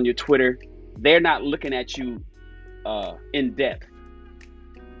 on your Twitter, they're not looking at you in depth.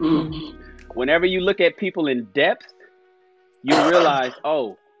 Whenever you look at people in depth, you realize,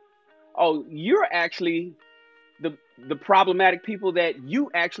 oh, you're actually the problematic people that you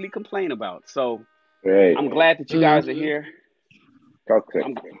actually complain about. So I'm glad that you guys are here. Okay.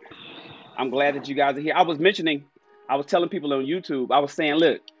 I'm glad that you guys are here. I was telling people on YouTube, I was saying,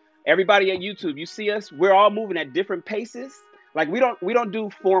 look, everybody at YouTube, you see us, we're all moving at different paces. Like we don't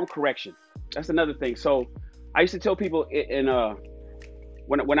do form correction. That's another thing. So I used to tell people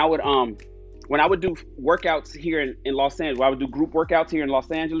when I would do workouts here in Los Angeles, when I would do group workouts here in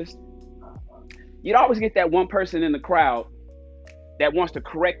Los Angeles, you'd always get that one person in the crowd that wants to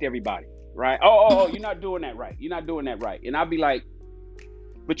correct everybody, right? Oh, you're not doing that right. You're not doing that right. And I'd be like,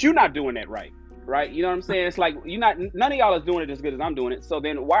 but you're not doing that right, right? You know what I'm saying? It's like none of y'all is doing it as good as I'm doing it. So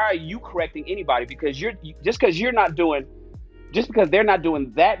then why are you correcting anybody? Because just because they're not doing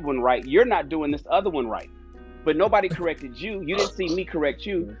that one right, you're not doing this other one right. But nobody corrected you. You didn't see me correct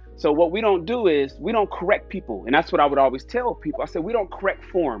you. So what we don't do is we don't correct people. And that's what I would always tell people. I said, we don't correct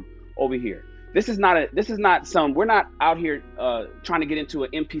form over here. We're not out here trying to get into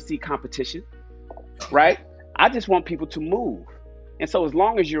an NPC competition, right? I just want people to move. And so as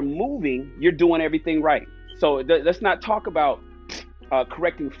long as you're moving, you're doing everything right. So let's not talk about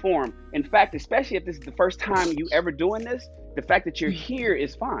correcting form. In fact, especially if this is the first time you ever doing this, the fact that you're here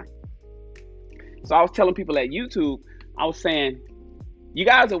is fine. So I was telling people at YouTube, I was saying, you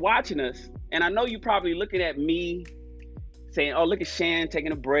guys are watching us, and I know you're probably looking at me saying, oh, look at Shan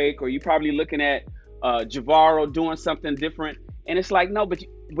taking a break, or you're probably looking at Javaro doing something different. And it's like, no, but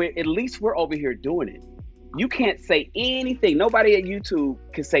at least we're over here doing it. You can't say anything. Nobody at YouTube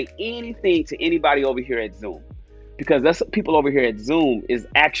can say anything to anybody over here at Zoom, because that's people over here at Zoom is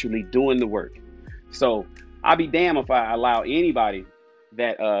actually doing the work. So I'll be damned if I allow anybody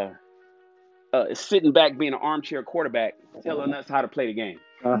that is sitting back being an armchair quarterback telling us how to play the game.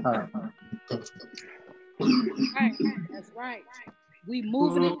 Right, that's right. We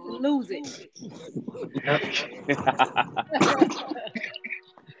moving it to lose it.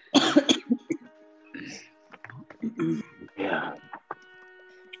 Yeah.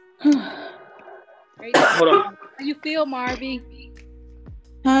 Hold on. How do you feel, Marvy?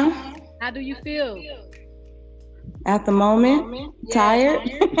 Huh? How do you feel? At the moment, tired.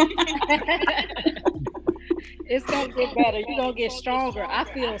 It's gonna get better. You're gonna get stronger. I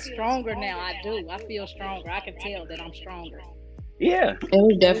feel stronger now. I do. I feel stronger. I can tell that I'm stronger. Yeah. It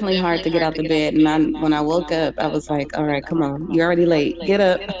was definitely hard to get out the bed. And when I woke up, I was like, all right, come on. You're already late. Get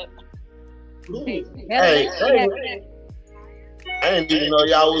up. Hey, I didn't even know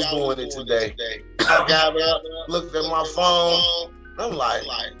y'all was doing it today. I got up, looked at my phone. I'm like,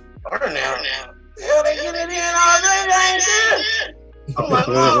 burn now. Hell, they get it in already. I ain't there. I'm like,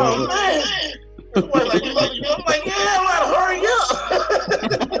 oh man. I'm like, yeah, I'm like, hurry up.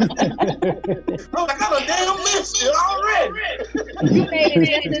 I'm like, I done damn missed it already. You made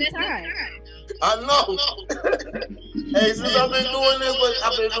it just in time. I know. Hey, since I've been doing this,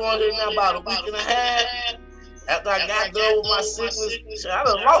 I've been doing it now about a week and a half. After I got done with my sickness, I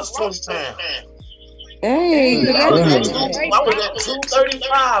done lost 20 pounds. Hey, I was at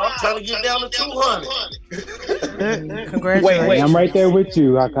 235. I'm trying to get down to 200. Congratulations. Wait. I'm right there with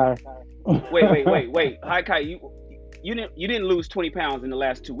you, Akai. Wait. Hi, Kai, you didn't lose 20 pounds in the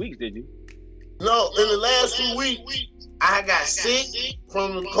last 2 weeks, did you? No, in the last 2 weeks, I got sick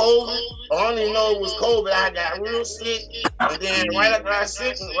from the COVID. I don't even know it was COVID. I got real sick. And then right after I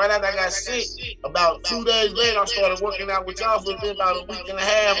got sick, about 2 days later, I started working out with y'all for about a week and a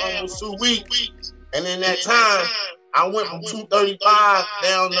half, almost 2 weeks. And in that time, I went from 235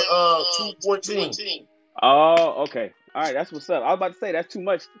 down to 214. Oh, okay. All right, that's what's up. I was about to say that's too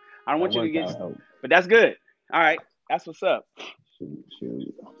much. I don't want you to get, but that's good. All right, that's what's up.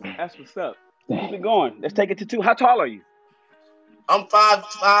 That's what's up. Keep it going. Let's take it to 2. How tall are you? I'm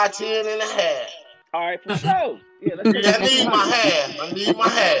 5'10" and a half. All right, for sure. Yeah, let's take I need my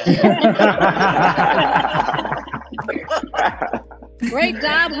half. Great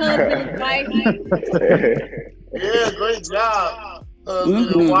job, husband and wife. Yeah, great job,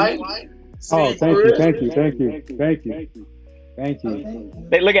 husband and wife. Oh, thank you. Thank you.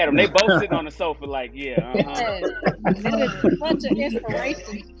 They look at them. They both sitting on the sofa like, yeah. Yes. That is such an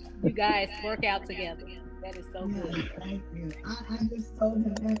inspiration. You guys work out together. That is so good. Thank you. I just told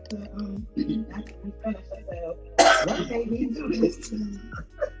him after we finished, I said, what made me do this?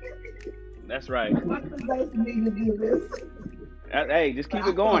 That's right. What possessed me to do this? Hey, just keep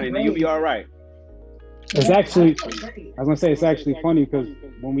it going and you'll be all right. It's actually, I was gonna say, it's actually funny because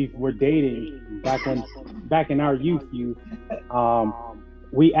when we were dating back in our youth, I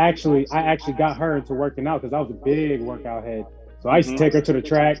actually got her into working out because I was a big workout head. So I used to take her to the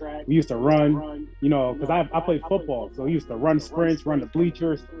track. We used to run, because I played football. So we used to run sprints, run the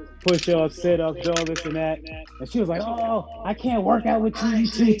bleachers, push-ups, sit-ups, do all this and that. And she was like, "Oh, I can't work out with you. You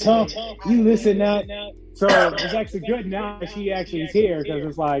too tough. You this and that." So it's actually good now that she actually is here because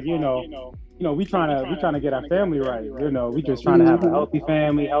it's like, we trying to get our family right. We just trying to have a healthy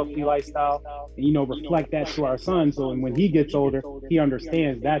family, healthy lifestyle, and reflect that to our son. So when he gets older, he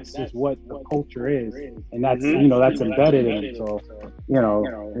understands that's just what the culture is, and that's that's embedded in him. So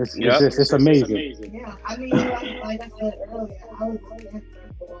it's amazing. Yeah, I mean, like I said earlier, I was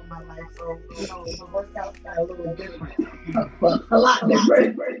active for all my life, so the workouts got a little different, a lot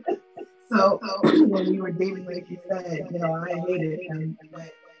different. So when we were dating, like you said, I hated him,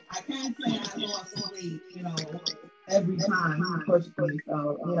 but I can't say I lost weight, every time he pushed me. So,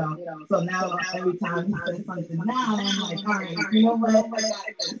 so now every time he says something now, I'm like, all right, you know what? I got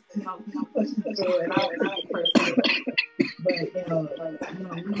this. Keep pushing through it. I don't push it.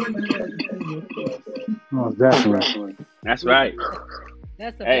 But, we work together as a team, of course. Oh, definitely. That's right.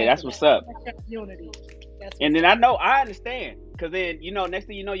 That's what's up. Unity. And then I understand. Because then, next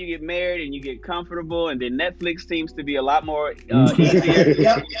thing you know, you get married and you get comfortable, and then Netflix seems to be a lot more easier.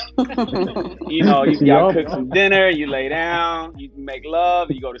 Y'all cook some dinner, you lay down, you make love,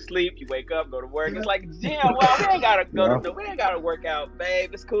 you go to sleep, you wake up, go to work. It's like, damn, well, we ain't gotta work out,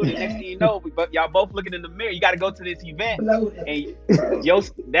 babe. It's cool. The next thing you know, y'all both looking in the mirror. You got to go to this event, and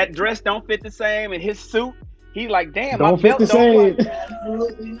that dress don't fit the same, and his suit. He's like, damn, my belt don't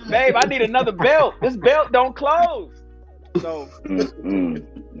close. Babe, I need another belt. This belt don't close. So you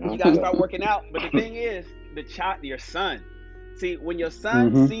gotta start working out. But the thing is, your son. See, when your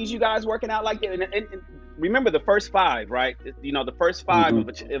son sees you guys working out like that, and remember the first 5, right? The first 5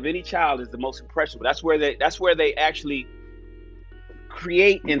 of any child is the most impressionable. That's where they actually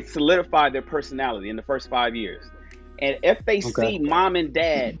create and solidify their personality in the first 5 years. And if they see mom and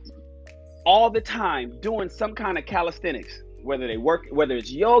dad all the time doing some kind of calisthenics, whether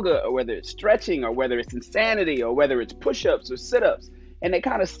it's yoga or whether it's stretching or whether it's insanity or whether it's push-ups or sit-ups, and they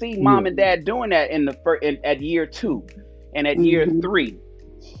kind of see mom and dad doing that at year 2 and at year 3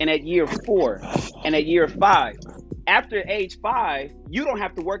 and at year 4 and at year 5. After age 5, you don't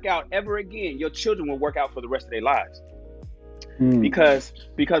have to work out ever again. Your children will work out for the rest of their lives because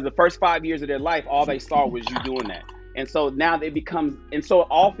the first 5 years of their life, all they saw was you doing that. And so now and so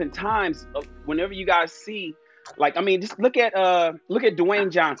oftentimes whenever you guys see, just look at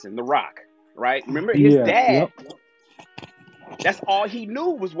Dwayne Johnson, The Rock, right? Remember his dad, that's all he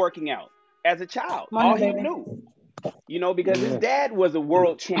knew was working out as a child. All he knew, because his dad was a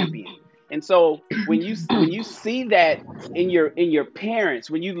world champion. And so when you see that in your parents,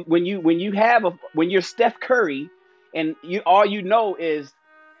 when you're Steph Curry and all you know is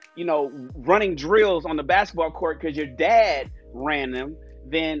running drills on the basketball court because your dad ran them,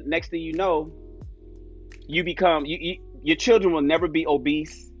 then next thing you know, you become your children will never be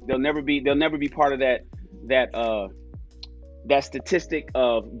obese. They'll never be part of that statistic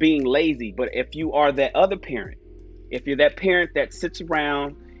of being lazy. But if you are that other parent, if you're that parent that sits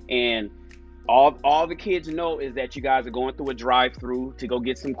around and all the kids know is that you guys are going through a drive-through to go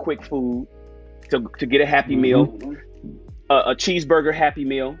get some quick food, to get a Happy Meal, a cheeseburger Happy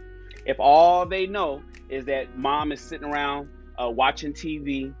Meal. If all they know is that mom is sitting around watching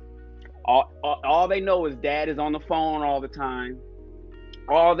TV, all they know is dad is on the phone all the time,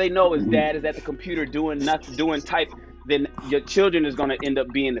 all they know is dad is at the computer doing nothing, doing type, then your children is going to end up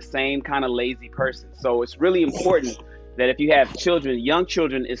being the same kind of lazy person. So it's really important that if you have children, young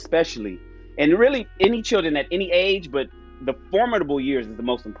children especially, and really any children at any age, but the formidable years is the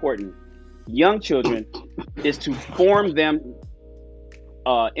most important. Young children is to form them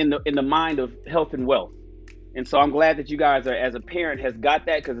in the mind of health and wealth. And so I'm glad that you guys are, as a parent, has got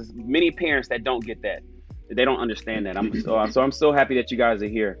that, because there's many parents that don't get that. They don't understand that. I'm so happy that you guys are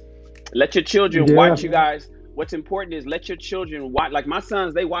here. Let your children watch you guys. What's important is let your children watch. Like my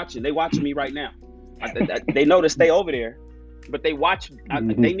sons, they watching me right now. They know to stay over there, but they watch.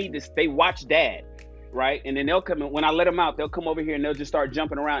 They watch dad. right? And then they'll come in, when I let them out, they'll come over here and they'll just start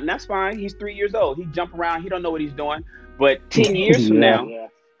jumping around. And that's fine. He's 3 years old. He jump around. He don't know what he's doing. But 10 years from now,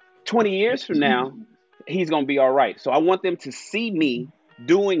 20 years from now, he's going to be all right. So I want them to see me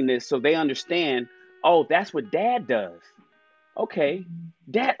doing this so they understand, oh, that's what dad does. Okay.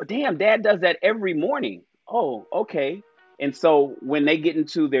 Dad does that every morning. Oh, okay. And so when they get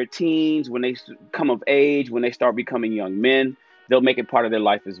into their teens, when they come of age, when they start becoming young men, they'll make it part of their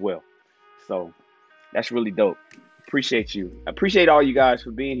life as well. So that's really dope. Appreciate you. I appreciate all you guys for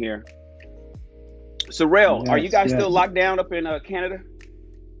being here. Sorrel, are you guys still locked down up in Canada?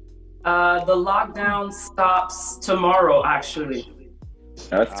 The lockdown stops tomorrow, actually.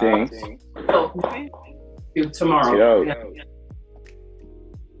 That's So, tomorrow. Yeah.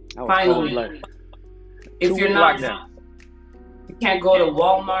 Finally. If you're not, you can't go to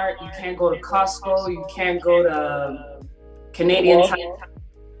Walmart, you can't go to Costco, you can't go to Canadian Tire,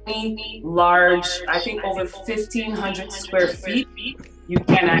 large, I think over 1,500 square feet, you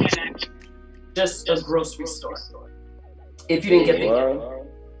can actually just a grocery store. If you didn't get the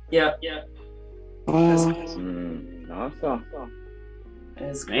yeah. Awesome.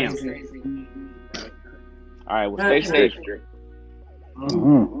 It's crazy. All right, well, stay safe.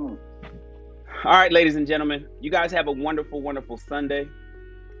 All right, ladies and gentlemen, you guys have a wonderful, wonderful Sunday.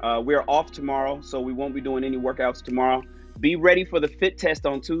 We're off tomorrow, so we won't be doing any workouts tomorrow. Be ready for the fit test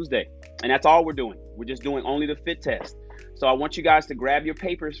on Tuesday. And that's all we're doing. We're just doing only the fit test. So I want you guys to grab your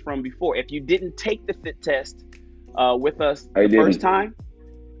papers from before. If you didn't take the fit test with us first time,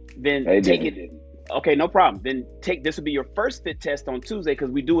 then take it. Okay, no problem. Then this will be your first fit test on Tuesday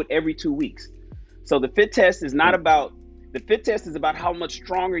because we do it every 2 weeks. So the fit test is not about, the fit test is about how much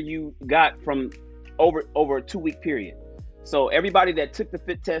stronger you got from over a 2 week period. So everybody that took the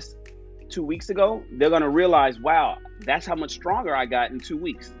fit test 2 weeks ago, they're going to realize, wow, that's how much stronger I got in 2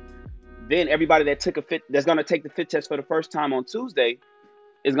 weeks. Then everybody that that's going to take the fit test for the first time on Tuesday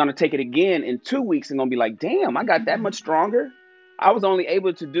is going to take it again in 2 weeks and going to be like, damn, I got that much stronger. I was only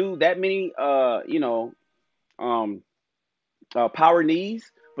able to do that many, power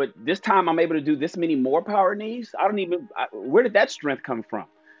knees, but this time I'm able to do this many more power knees. Where did that strength come from?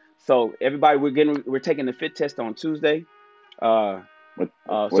 So everybody, we're taking the fit test on Tuesday. What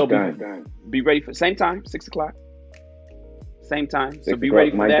time? Be ready for same time, 6 o'clock. Same time. So be 6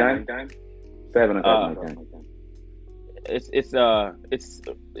 ready for my that. Time? 7 o'clock my time.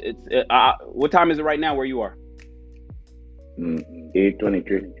 What time is it right now where you are?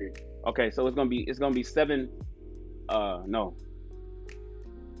 8:23. Okay, so it's gonna be 7. No.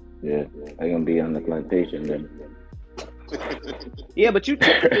 Yeah, I'm gonna be on the plantation then. Yeah, but you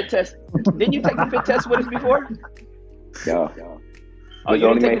took the fit test. Didn't you take the fit test with us before? Yeah. Oh, you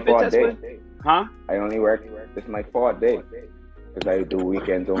didn't take the fit test with us? Huh? I only work. It's my 4th day because I do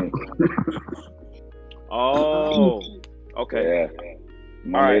weekends only. Oh. Okay. Yeah.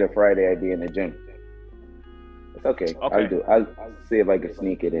 Monday to Friday, I be in the gym. It's okay. I'll see if I can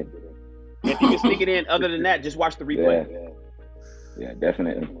sneak it in. If you can sneak it in, other than that, just watch the replay. Yeah,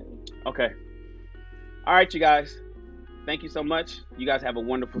 definitely. Okay. All right, you guys. Thank you so much. You guys have a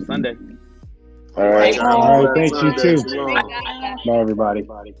wonderful Sunday. All right. Thank you too. Bye, everybody.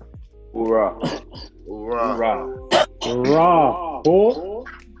 Hoorah. Hoorah. Hoorah. Hoorah.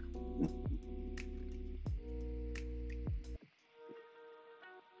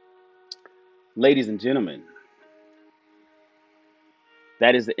 Ladies and gentlemen,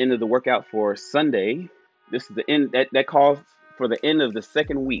 that is the end of the workout for Sunday. This is the end that calls for the end of the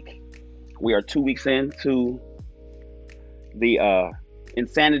second week. We are 2 weeks into the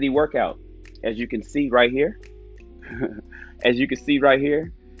insanity workout. As you can see right here,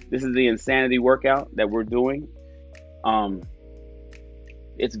 this is the insanity workout that we're doing.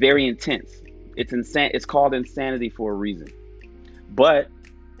 It's very intense. It's called insanity for a reason. But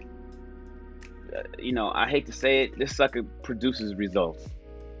I hate to say it, this sucker produces results.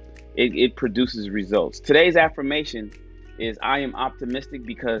 It produces results. Today's affirmation is, I am optimistic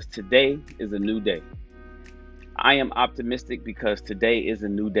because today is a new day. I am optimistic because today is a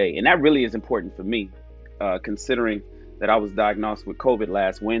new day. And that really is important for me, considering that I was diagnosed with COVID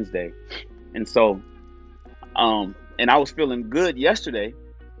last Wednesday. And so, and I was feeling good yesterday,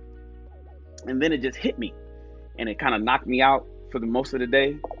 and then it just hit me, and it kind of knocked me out for the most of the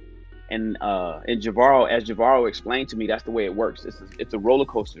day. And as Javaro explained to me, that's the way it works. It's a roller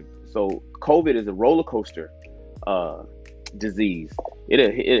coaster. So COVID is a roller coaster disease.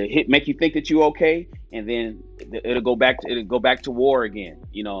 It'll make you think that you're okay, and then it'll go back to war again.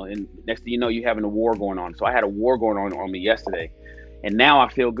 And next thing you know, you're having a war going on. So I had a war going on me yesterday, and now I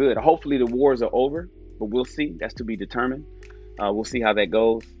feel good. Hopefully the wars are over, but we'll see. That's to be determined. We'll see how that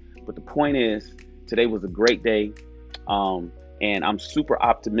goes. But the point is, Today was a great day. And I'm super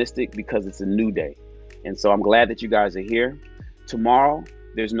optimistic because it's a new day. And so I'm glad that you guys are here. Tomorrow,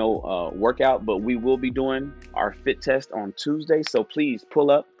 there's no workout, but we will be doing our fit test on Tuesday. So please pull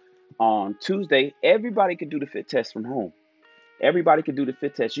up on Tuesday. Everybody can do the fit test from home. Everybody can do the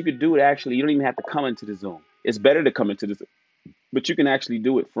fit test. You could do it actually. You don't even have to come into the Zoom. It's better to come into the Zoom, but you can actually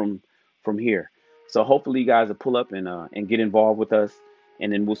do it from here. So hopefully you guys will pull up and get involved with us,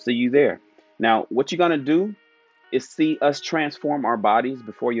 and then we'll see you there. Now, what you're gonna do is see us transform our bodies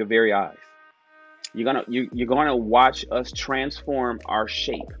before your very eyes. You're gonna watch us transform our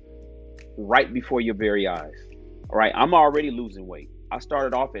shape right before your very eyes. All right, I'm already losing weight. I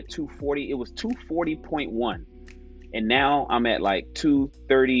started off at 240. It was 240.1, and now I'm at like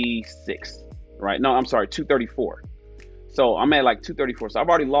 236. Right? No, I'm sorry, 234. So I'm at like 234. So I've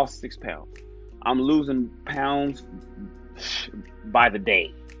already lost 6 pounds. I'm losing pounds by the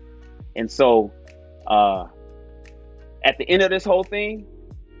day, and so at the end of this whole thing,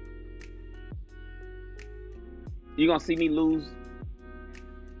 you're going to see me lose,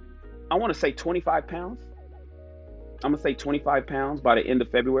 I want to say 25 pounds. I'm going to say 25 pounds by the end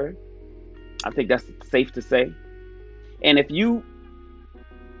of February. I think that's safe to say. And if you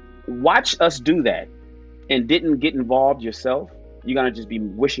watch us do that and didn't get involved yourself, you're going to just be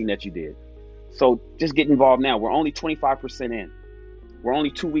wishing that you did. So just get involved now. We're only 25% in. We're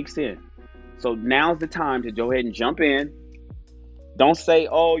only 2 weeks in. So now's the time to go ahead and jump in. Don't say,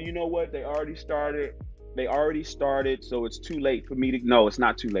 oh, you know what? They already started. So it's too late for me to. No, it's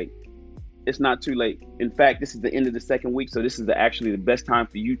not too late. It's not too late. In fact, this is the end of the second week. So this is actually the best time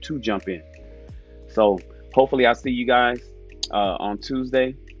for you to jump in. So hopefully I'll see you guys on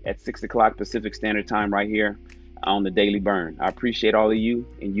Tuesday at 6 o'clock Pacific Standard Time right here on the Daily Burn. I appreciate all of you,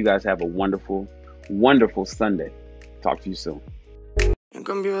 and you guys have a wonderful, wonderful Sunday. Talk to you soon. En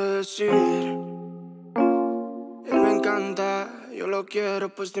cambio de decir, él me encanta, yo lo quiero,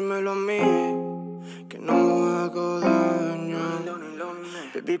 pues dímelo a mí, que no hago daño.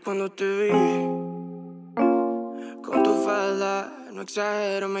 Baby, cuando te vi, con tu falda, no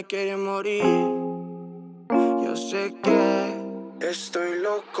exagero, me quería morir. Yo sé que estoy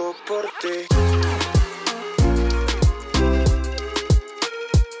loco por ti.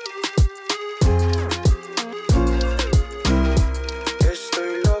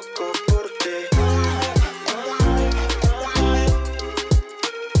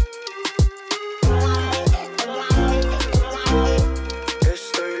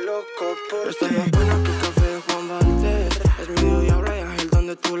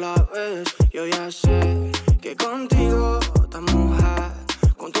 Yo ya sé que contigo estamos hot,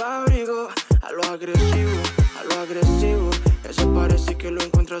 con tu abrigo a lo agresivo. Ese parece que lo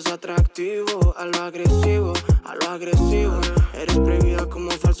encuentras atractivo, a lo agresivo. Eres prohibida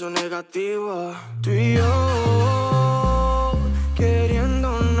como falso negativo. Tú y yo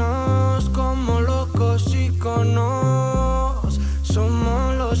queriéndonos como locos iconos,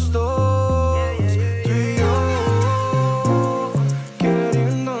 somos los dos.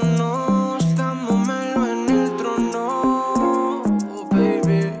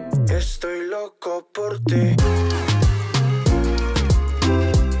 Por ti.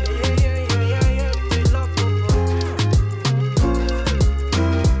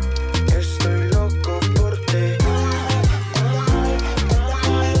 Estoy loco por ti.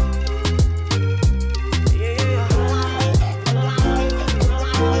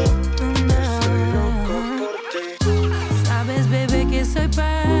 Sabes, bebé, que soy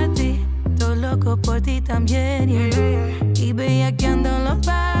para ti. Estoy loco por ti también, y bellaqueando en los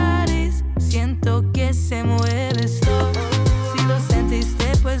paris. Siento que se mueve esto. Si lo sentiste,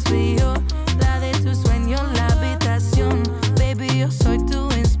 pues vi yo. La de tu sueño, la habitación. Baby, yo soy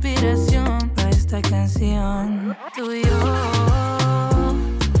tu inspiración para esta canción. Tú y yo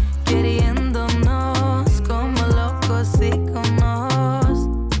queriéndonos como locos iconos.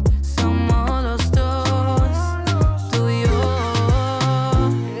 Somos los dos. Tú y yo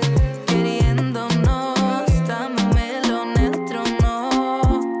queriéndonos. Dámelo en el trono.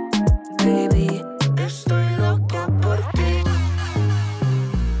 Baby, estoy loco por ti.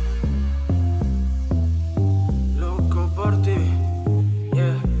 Loco por ti.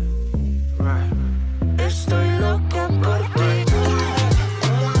 Yeah, right. Estoy loco por ti.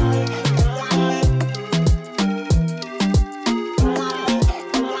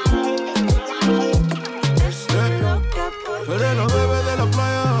 Estoy loco por ti. Eres la bebé de la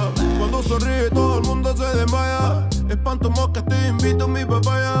playa. Cuando sonríe todo el mundo se desmaya. Espanto moscas, te invito a mi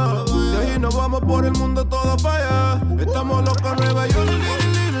papaya. De ahí nos vamos por el mundo, todo falla. Estamos locos, Nueva York,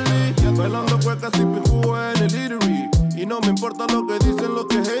 bailando cuecas y pijú en el Italy. Y no me importa lo que dicen los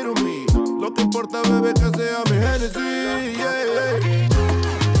que hate on me. Lo que importa, bebé, que sea mi Genesis.